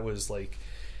 Like, that was like,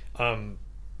 and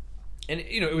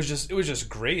you know, it was just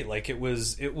great. Like, it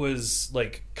was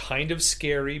like kind of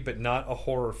scary, but not a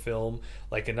horror film.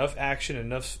 Like, enough action,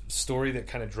 enough story that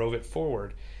kind of drove it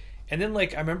forward. And then,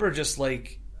 like, I remember just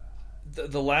like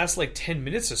the last like 10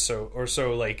 minutes or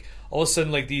so, like, all of a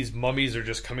sudden, like, these mummies are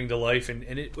just coming to life, and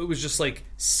it was just like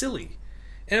silly.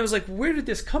 And I was like, where did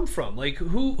this come from? Like,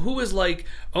 who was like,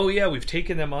 oh yeah, we've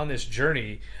taken them on this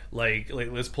journey, like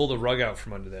let's pull the rug out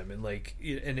from under them, and like,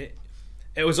 and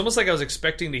it was almost like I was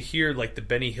expecting to hear like the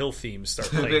Benny Hill theme start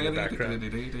playing in the background.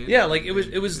 Yeah, like it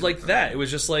was like that. It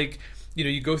was just like, you know,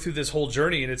 you go through this whole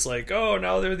journey, and it's like, oh,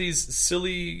 now there are these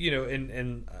silly, you know,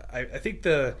 and I think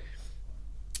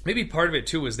maybe part of it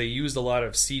too was they used a lot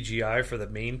of CGI for the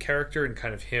main character and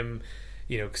kind of him,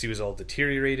 you know, because he was all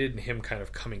deteriorated, and him kind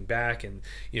of coming back, and,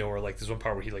 you know, or like there's one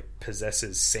part where he like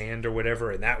possesses sand or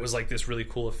whatever, and that was like this really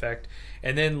cool effect.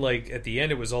 And then like at the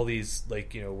end it was all these,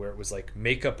 like, you know, where it was like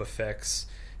makeup effects,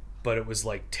 but it was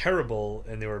like terrible,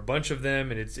 and there were a bunch of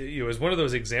them, and it was one of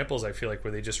those examples, I feel like,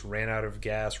 where they just ran out of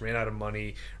gas, ran out of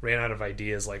money, ran out of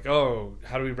ideas. Like, oh,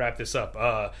 how do we wrap this up?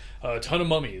 A ton of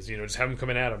mummies, you know, just have them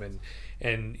coming at them,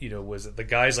 and you know, was it the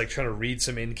guy's like trying to read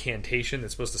some incantation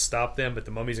that's supposed to stop them, but the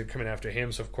mummies are coming after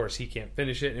him, so of course he can't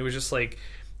finish it. And it was just like,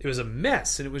 it was a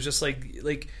mess, and it was just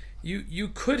like you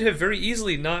could have very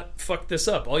easily not fucked this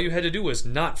up. All you had to do was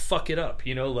not fuck it up,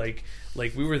 you know, like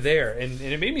we were there, and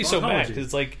it made me so mad, because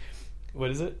it's like, what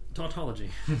is it?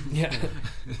 Tautology. Yeah.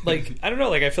 Like, I don't know,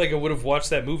 like, I feel like I would have watched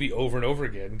that movie over and over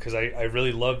again, because I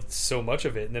really loved so much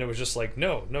of it, and then it was just like,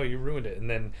 no, you ruined it.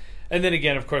 And then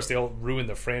again, of course, they all ruined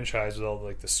the franchise with all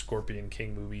like the Scorpion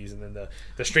King movies, and then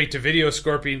the straight-to-video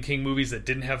Scorpion King movies that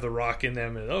didn't have The Rock in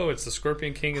them, and it's the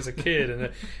Scorpion King as a kid, and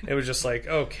it was just like,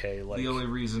 okay, like, the only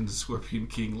reason the Scorpion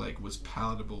King like was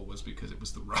palatable was because it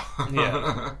was The Rock.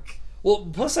 Yeah. Well,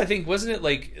 plus I think, wasn't it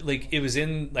like it was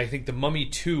in, I think, The Mummy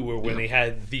 2, where when they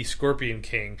had the Scorpion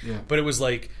King, but it was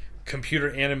like computer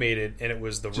animated, and it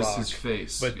was The Rock. Just his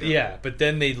face. But but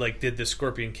then they like did the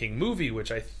Scorpion King movie,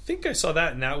 which I think I saw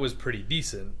that, and that was pretty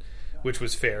decent, which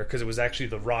was fair, because it was actually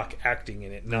The Rock acting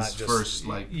in it, not his just first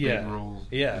like big role.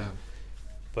 Yeah.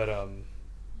 But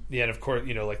yeah, and of course,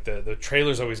 you know, like the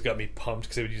trailers always got me pumped,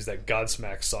 because they would use that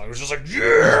Godsmack song. It was just like,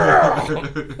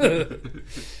 yeah.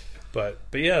 But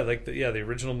yeah, like the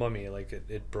original Mummy, like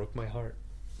it broke my heart.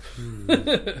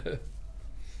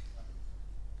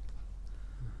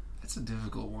 That's a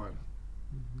difficult one.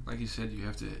 Like you said, you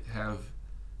have to have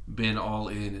been all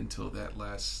in until that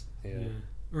last. Yeah.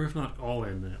 Or if not all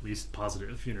in, then at least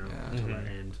positive, you know, until that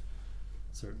Mm-hmm. end.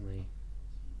 Certainly.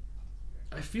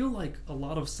 I feel like a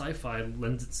lot of sci-fi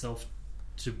lends itself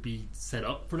to be set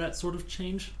up for that sort of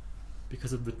change,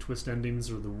 because of the twist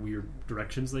endings or the weird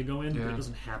directions they go in, but it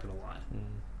doesn't happen a lot.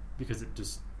 Because it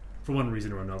just, for one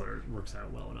reason or another, it works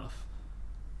out well enough.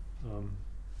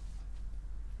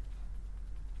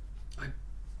 I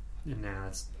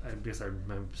guess I'm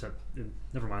upset.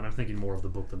 Never mind, I'm thinking more of the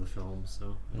book than the film,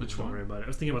 so Which don't one? worry about it. I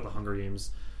was thinking about the Hunger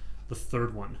Games, the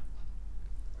third one.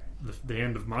 The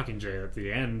end of Mockingjay, at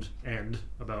the end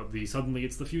about the suddenly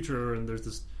it's the future, and there's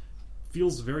this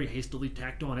feels very hastily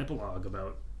tacked on epilogue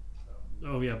about,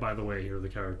 oh yeah, by the way, here are the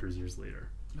characters years later.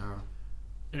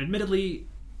 And admittedly,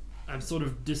 I'm sort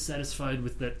of dissatisfied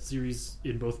with that series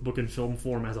in both book and film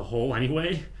form as a whole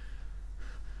anyway.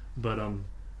 But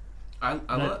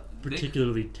that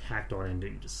particularly tacked on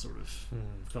ending just sort of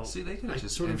felt... See, they could have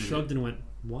just sort of ended shrugged it. and went,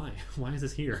 why? Why is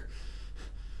this here?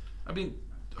 I mean,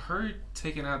 her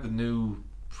taking out the new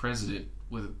president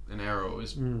with an arrow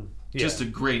is just a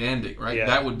great ending, right? Yeah.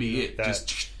 That would be it. That-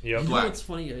 Just Yep. You know black. what's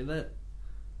funny? That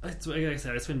like I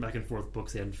said, I swing back and forth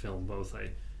books and film both.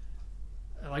 I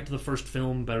liked the first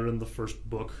film better than the first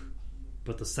book,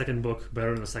 but the second book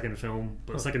better than the second film.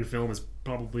 But the second film is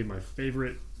probably my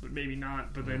favorite, but maybe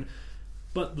not.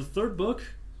 But the third book,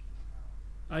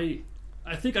 I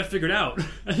think I figured out.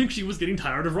 I think she was getting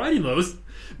tired of writing those,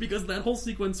 because that whole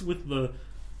sequence with the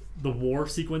war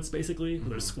sequence, basically,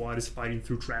 where the squad is fighting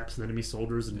through traps and enemy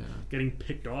soldiers and getting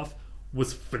picked off,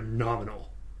 was phenomenal.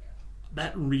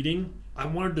 That reading, I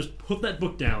wanted to just put that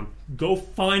book down, go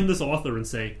find this author and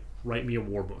say, write me a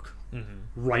war book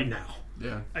right now.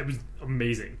 Yeah, it was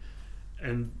amazing,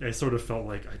 and I sort of felt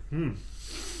like,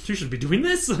 she should be doing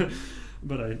this.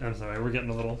 But I'm sorry, we're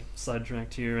getting a little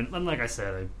sidetracked here, and like I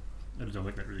said, I don't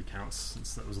think that really counts,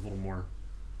 since that was a little more.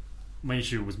 My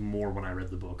issue was more when I read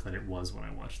the book than it was when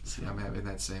I watched the film. I'm having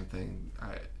that same thing.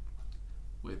 I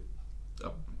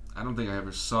don't think I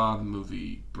ever saw the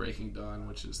movie Breaking Dawn,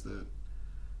 which is the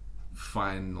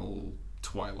final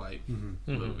Twilight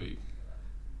movie.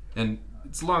 And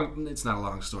it's long. It's not a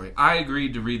long story. I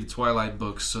agreed to read the Twilight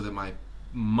books so that my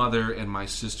mother and my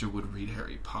sister would read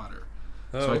Harry Potter.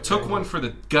 So I took one for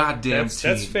the goddamn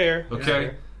team. That's fair. Okay, that's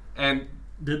fair. And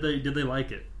did they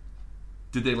like it?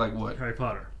 Did they like what? Harry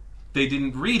Potter. They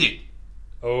didn't read it.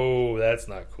 Oh, that's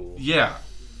not cool. Yeah,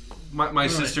 my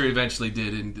sister eventually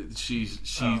did, and she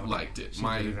liked it.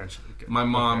 My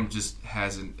mom just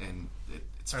hasn't, and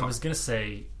it's fun. I was gonna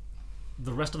say,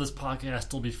 the rest of this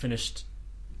podcast will be finished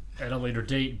at a later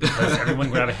date, because everyone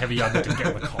grab a heavy object and get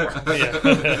in the car.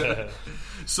 Yeah.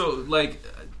 So like,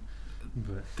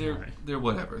 they're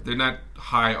whatever. They're not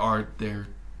high art.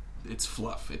 It's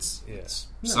fluff. It's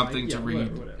something to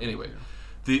read. Whatever. Anyway,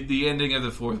 the ending of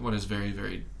the fourth one is very,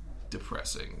 very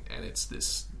depressing, and it's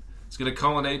going to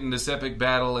culminate in this epic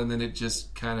battle, and then it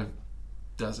just kind of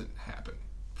doesn't happen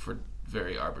for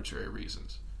very arbitrary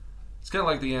reasons. It's kind of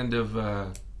like the end of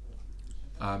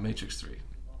Matrix 3.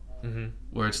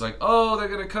 Where it's like, oh, they're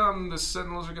going to come, the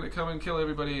Sentinels are going to come and kill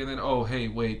everybody, and then, oh, hey,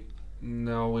 wait,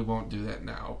 no, we won't do that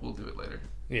now. We'll do it later.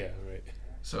 Yeah, right.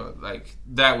 So, like,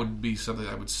 that would be something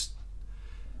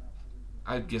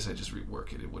I guess I'd just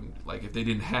rework it. It wouldn't, like, if they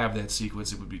didn't have that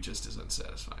sequence, it would be just as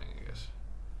unsatisfying,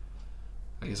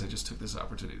 I guess I just took this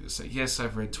opportunity to say, yes,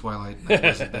 I've read Twilight, and I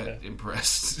wasn't that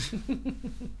impressed.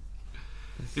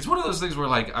 It's one of those things where,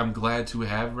 like, I'm glad to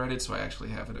have read it, so I actually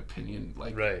have an opinion.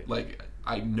 Like, right. Like,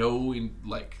 I know,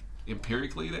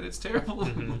 empirically that it's terrible.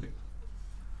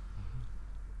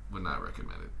 Would not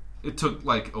recommend it. It took,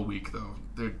 like, a week, though.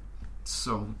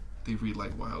 They read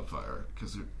like wildfire,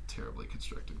 because they're terribly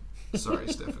constructed. Sorry,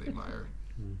 Stephanie Meyer.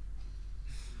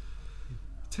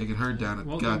 Taking her down a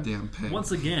goddamn peg.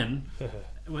 Once again,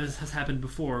 has happened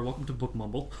before. Welcome to Book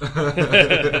Mumble.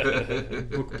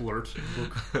 Book Blurt.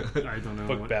 I don't know.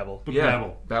 Book Babble. Book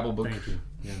Babble. Babble Book. Thank you.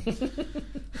 Yeah.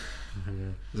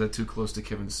 Is that too close to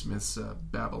Kevin Smith's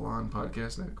Babylon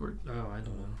podcast network? Oh, I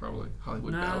don't know. Probably.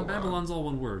 Hollywood Nah, Babylon. Babylon's all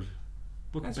one word.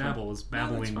 Book That's Babble fine. is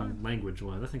babbling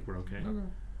language-wise. I think we're okay.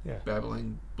 Yeah.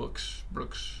 Babbling Brooks. I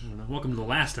don't know. Welcome to the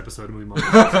last episode of Movie Mumble.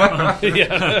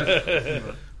 Yeah.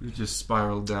 We just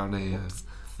spiraled down a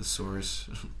thesaurus.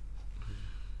 You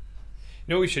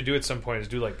know what we should do at some point is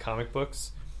do like comic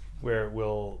books, where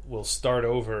we'll start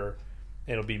over,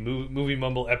 and it'll be Movie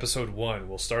Mumble episode 1.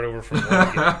 We'll start over from 1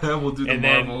 again. We'll do the and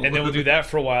Marvel. then we'll do that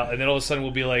for a while, and then all of a sudden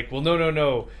we'll be like, well,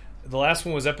 no. The last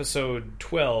one was episode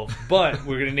 12, but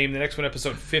we're going to name the next one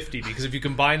episode 50, because if you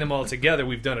combine them all together,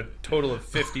 we've done a total of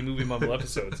 50 Movie Mumble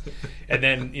episodes. And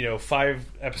then,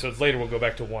 5 episodes later, we'll go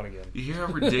back to 1 again. You hear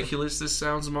how ridiculous this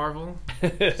sounds, Marvel?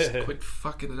 Just quit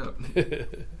fucking it up.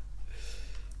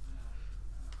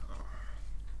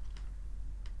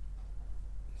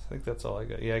 I think that's all I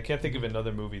got. Yeah, I can't think of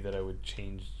another movie that I would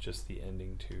change just the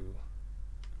ending to.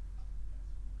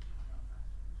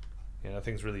 Yeah,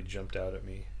 nothing's really jumped out at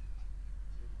me.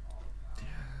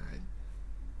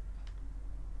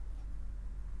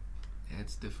 Yeah,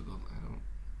 it's difficult.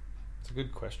 It's a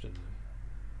good question.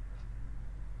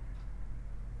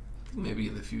 I think maybe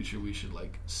in the future we should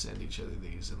send each other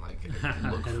these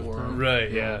and look for them. Right?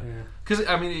 Yeah. Because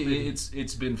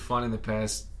it's been fun in the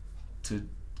past to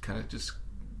kind of just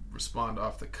respond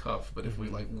off the cuff, but if we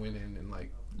went in and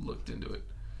looked into it.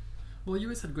 Well, you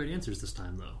guys had great answers this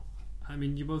time, though. I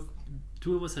mean,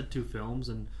 two of us had 2 films,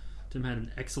 and Tim had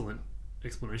an excellent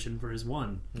explanation for his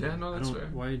one. Yeah, no, that's fair. I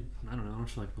don't know. I don't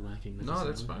feel like we're lacking. No,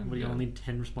 that's fine. What do you all need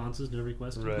 10 responses to every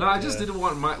question? Right. No, I just didn't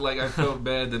want my I felt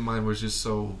bad that mine was just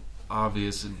so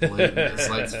obvious and blatant. It's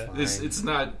like Fine. it's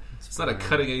not a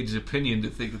cutting edge opinion to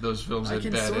think that those films I had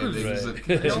can bad sort of.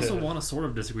 endings. I also want to sort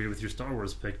of disagree with your Star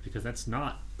Wars pick because that's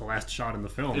not the last shot in the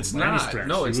film. It's by any not. stretch.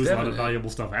 No, You it's lose a lot of definitely- valuable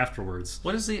stuff afterwards.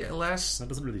 What is the last That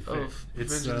doesn't really fit. of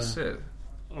It's Revenge of the Sith?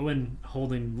 Owen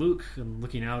holding Luke and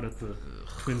looking out at the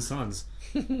twin suns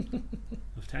of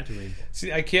Tatooine.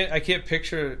 See, I can't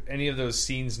picture any of those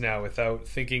scenes now without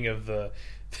thinking of the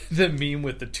meme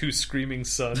with the two screaming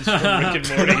sons from Rick and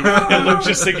Morty. And Luke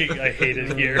just thinking, I hate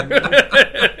it here.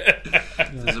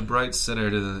 There's a bright center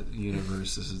to the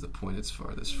universe. This is the point it's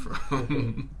farthest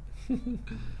from.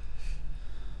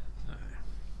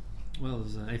 Well,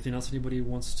 is there anything else anybody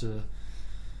wants to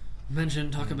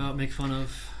mention, talk about, make fun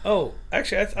of? Oh,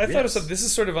 actually, I thought of Yes. something. This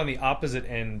is sort of on the opposite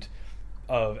end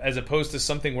of, as opposed to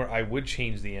something where I would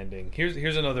change the ending.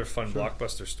 Here's another fun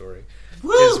blockbuster story.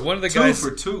 Woo! Is one of the guys Two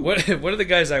for two. One of the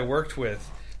guys I worked with,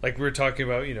 like we were talking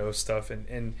about, stuff,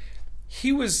 and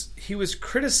he was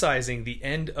criticizing the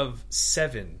end of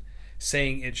Seven,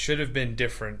 saying it should have been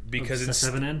different because it's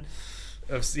 7N?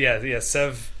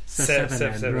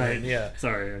 Seven, right? yeah.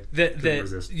 Sorry, I That couldn't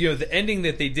resist. the ending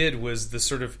that they did was the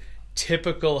sort of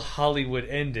typical Hollywood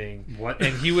ending. What?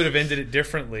 And he would have ended it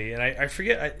differently. And I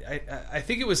forget. I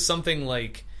think it was something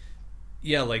like,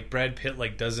 like Brad Pitt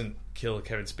doesn't kill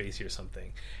Kevin Spacey or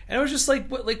something. And I was just like,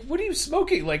 what are you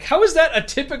smoking? Like, how is that a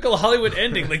typical Hollywood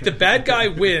ending? Like, the bad guy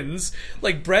wins.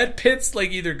 Like, Brad Pitt's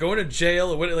either going to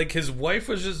jail or what? His wife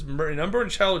was just number one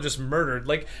child was just murdered.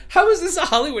 Like, how is this a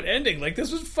Hollywood ending? Like,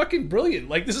 this was fucking brilliant.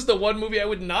 Like, this is the one movie I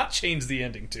would not change the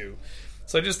ending to.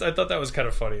 So I thought that was kind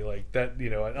of funny. Like that,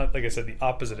 like I said, the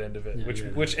opposite end of it. Yeah,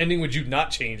 Which ending would you not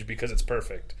change because it's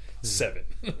perfect? 7.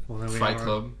 Well, then we Fight have our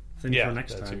Club. thing Yeah, for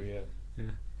next that time. too, Yeah.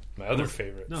 My other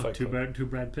favorite. No, Fight Club. two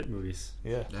Brad Pitt movies.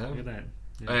 Yeah. Yeah. Look at that.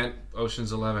 Yeah. And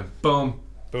Ocean's 11. Boom.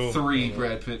 Boom. 3 Yeah.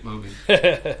 Brad Pitt movies.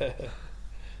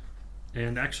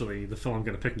 And actually, the film I'm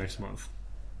going to pick next month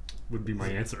would be my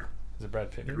answer. Is it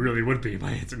Brad Pitt? It really would be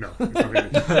my answer. No, it's not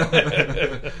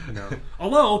really. No.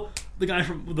 Although the guy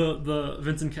from the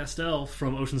Vincent Castell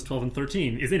from Ocean's 12 and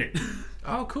 13 is in it.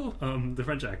 Oh, cool. The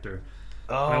French actor.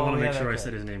 Oh, I want to yeah, make sure that I guy.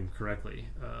 said his name correctly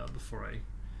before I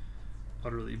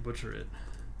utterly butcher it.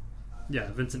 Yeah,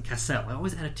 Vincent Cassel. I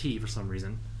always add a T for some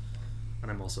reason.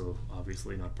 And I'm also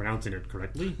obviously not pronouncing it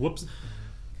correctly. Whoops.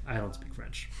 I don't speak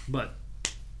French. But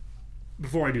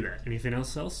before I do that, anything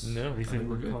else? No, I think Anything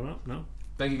we're we're good. caught up? No?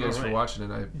 Thank you guys All for right. watching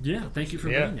it. Yeah, thank you for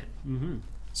Yeah. bringing it. Mm-hmm.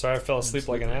 Sorry, I fell asleep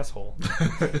like an asshole.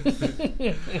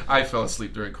 I fell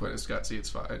asleep during Quentin Scott. See, it's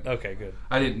fine. Okay, good.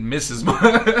 I didn't miss as much.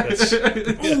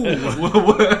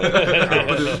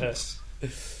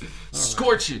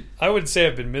 Scorching. I would say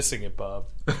I've been missing it, Bob.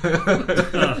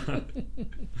 I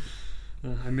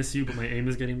miss you, but my aim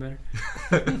is getting better.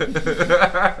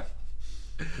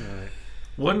 Alright.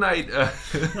 One night,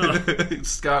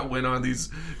 Scott went on these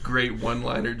great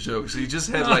one-liner jokes. He just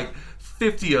had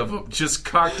 50 of them, just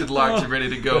cocked and locked and ready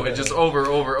to go, and just over.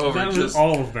 That was just,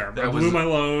 all of them. I that blew was- my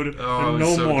load. Oh, and it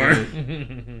was no so more.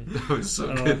 good. That was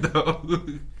so good, though.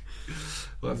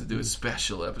 We'll have to do a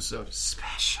special episode.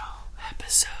 Special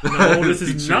episode. No, this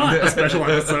is Featuring- not a special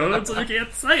episode, so you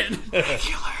can't say it.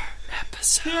 regular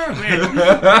episode.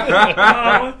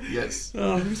 Yes.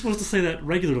 You're supposed to say that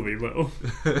regularly, though.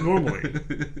 Normally.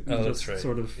 Oh, that's Just right.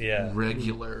 Sort of. Yeah.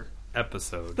 Regular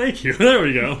Episode. Thank you. There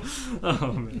we go.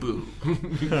 Oh, man. boo.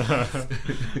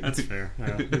 That's fair.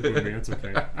 You boo me. That's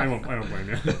okay. I don't blame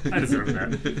you. I deserve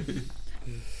that.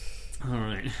 All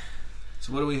right.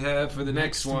 So what do we have for the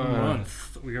next one?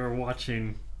 Month we are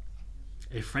watching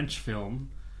a French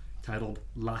film titled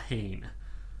La Haine.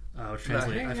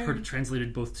 Haine. I've heard it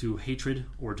translated both to hatred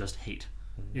or just hate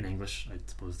in English. I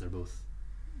suppose they're both,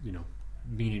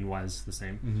 meaning wise the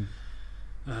same.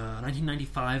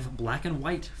 1995 black and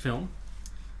white film,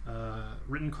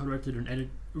 written, co-edited,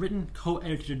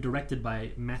 and directed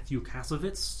by Matthew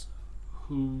Kassovitz,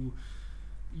 who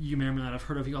you may or may not have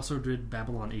heard of. He also did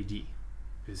Babylon AD.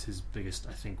 Is his biggest,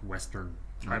 I think, Western,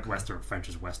 French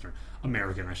is Western,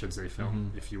 American, I should say,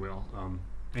 film, if you will,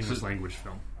 English language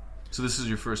film. So this is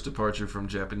your first departure from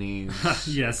Japanese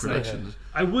Yes, productions.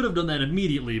 I would have done that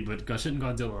immediately, but Shin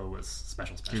Godzilla was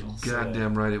special. You're So,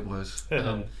 goddamn right it was.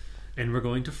 and we're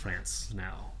going to France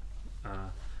now.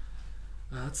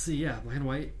 Let's see, black and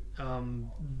white.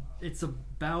 It's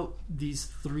about these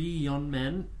 3 young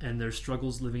men and their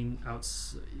struggles living out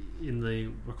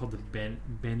in what's called the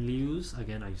banlieues.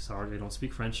 Again, I'm sorry I don't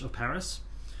speak French, of Paris.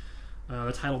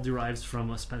 The title derives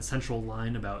from a central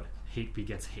line about hate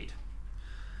begets hate.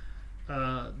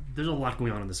 There's a lot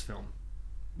going on in this film,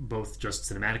 both just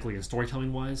cinematically and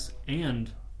storytelling wise,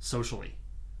 and socially.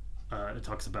 It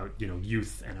talks about,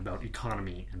 youth and about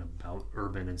economy and about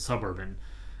urban and suburban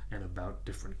and about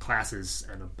different classes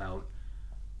and about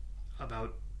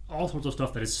all sorts of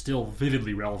stuff that is still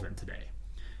vividly relevant today.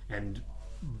 And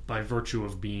by virtue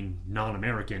of being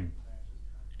non-American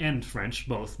and French,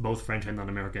 both French and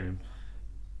non-American,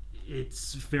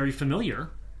 it's very familiar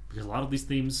because a lot of these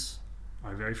themes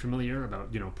are very familiar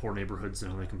about, poor neighborhoods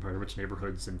and how they compare to rich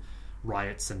neighborhoods and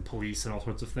riots and police and all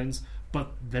sorts of things,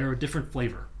 but they're a different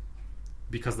flavor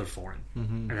because they're foreign,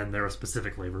 and then they're a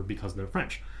specific flavor because they're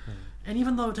French. And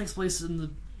even though it takes place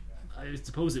in I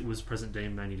suppose it was present day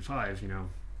in 1985,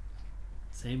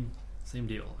 same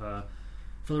deal.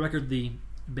 For the record, the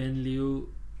banlieue,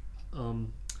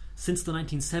 since the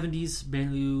 1970s,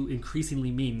 banlieue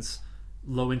increasingly means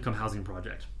low-income housing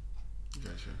project.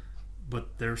 Gotcha.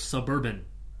 But they're suburban,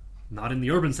 not in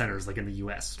the urban centers like in the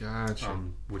U.S. Gotcha.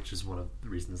 Which is one of the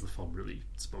reasons the film really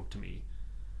spoke to me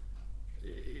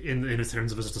in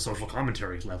terms of just a social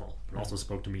commentary level. It also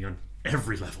spoke to me on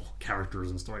every level,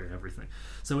 characters and story and everything.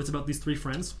 So it's about these three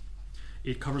friends.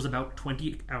 It covers about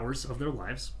 20 hours of their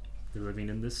lives. They're living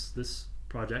in this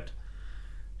project,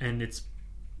 and it's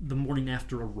the morning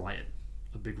after a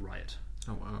big riot.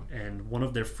 Oh wow! And one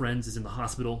of their friends is in the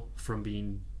hospital from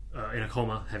being in a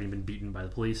coma, having been beaten by the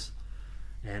police.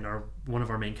 And one of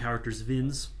our main characters,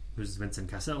 Vince, who's Vincent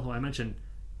Cassel, who I mentioned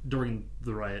during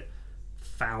the riot,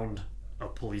 found a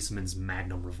policeman's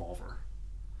Magnum revolver,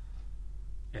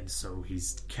 and so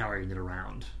he's carrying it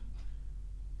around.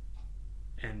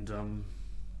 And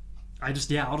I'll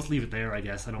just leave it there, I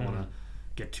guess. I don't want to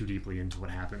get too deeply into what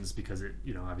happens because it,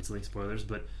 obviously spoilers,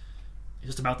 but it's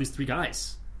just about these three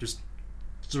guys just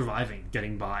surviving,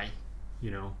 getting by,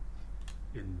 in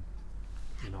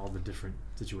all the different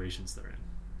situations they're in.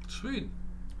 Sweet.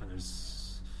 And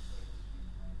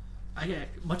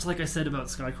much like I said about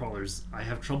Skycrawlers, I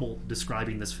have trouble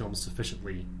describing this film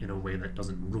sufficiently in a way that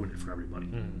doesn't ruin it for everybody.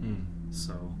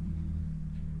 So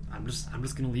I'm just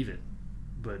gonna leave it.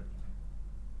 But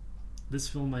this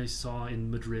film I saw in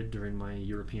Madrid during my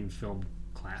European film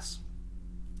class,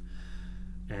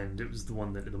 and it was the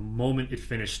one that the moment it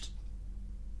finished,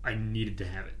 I needed to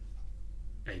have it.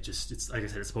 It's like I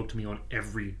said, it spoke to me on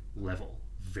every level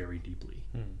very deeply.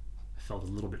 I felt a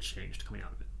little bit changed coming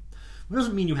out of it. It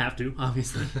doesn't mean you have to,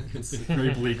 obviously. It's a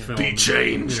very bleak film. Be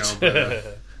changed.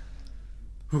 But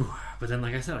then,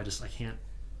 like I said, I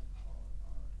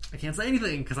can't say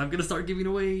anything because I'm going to start giving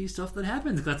away stuff that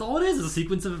happens. That's all it is a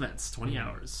sequence of events, 20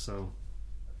 hours. So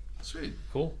Sweet.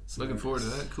 Cool. Looking forward to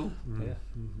that. Cool. Yeah.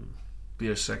 Be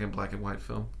a second black and white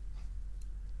film.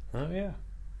 Oh, yeah.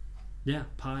 Yeah,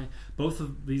 Pi. Both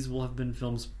of these will have been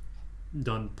films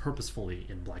done purposefully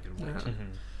in black and white. Yeah.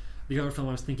 The other film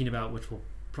I was thinking about, which will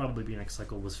probably be next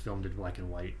cycle, was filmed in black and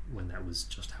white when that was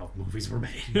just how movies were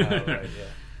made. Oh, right, yeah.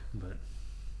 But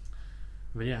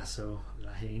yeah, so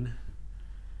Rahane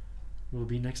will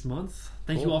be next month.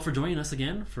 Thank you all for joining us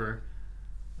again for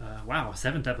a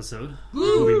 7th episode of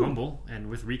Movie Mumble, and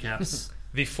with recaps.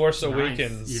 The Force 9th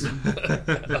Awakens even.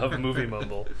 of Movie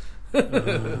Mumble.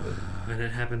 And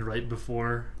it happened right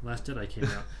before Last Jedi came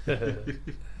out.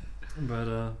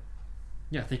 But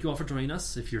yeah, thank you all for joining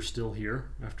us. If you're still here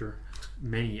after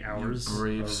many hours, You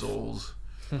brave souls,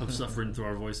 of suffering through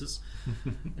our voices,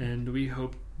 and we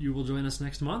hope you will join us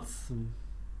next month.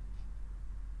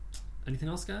 Anything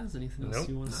else, guys? Anything else Nope.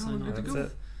 you want to No, sign we're off good to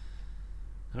with?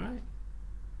 go. All right.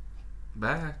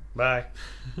 bye. Bye.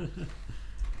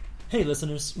 Hey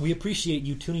listeners, we appreciate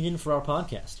you tuning in for our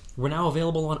podcast. We're now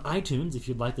available on iTunes if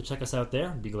you'd like to check us out there.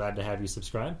 Be glad to have you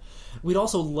subscribe. We'd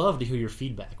also love to hear your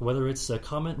feedback, whether it's a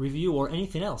comment, review, or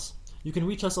anything else. You can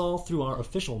reach us all through our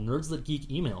official Nerds That Geek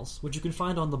emails, which you can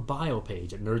find on the bio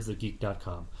page at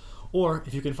nerdsthatgeek.com. Or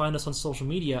if you can find us on social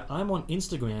media, I'm on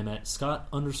Instagram at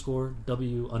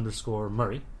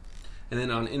Scott_W_Murray. And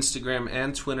then on Instagram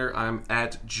and Twitter, I'm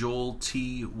at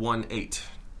JoelT18.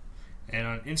 And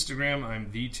on Instagram,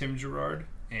 I'm the Tim Gerard,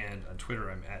 and on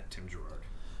Twitter, I'm at Tim Gerard.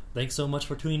 Thanks so much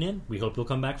for tuning in. We hope you'll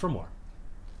come back for more.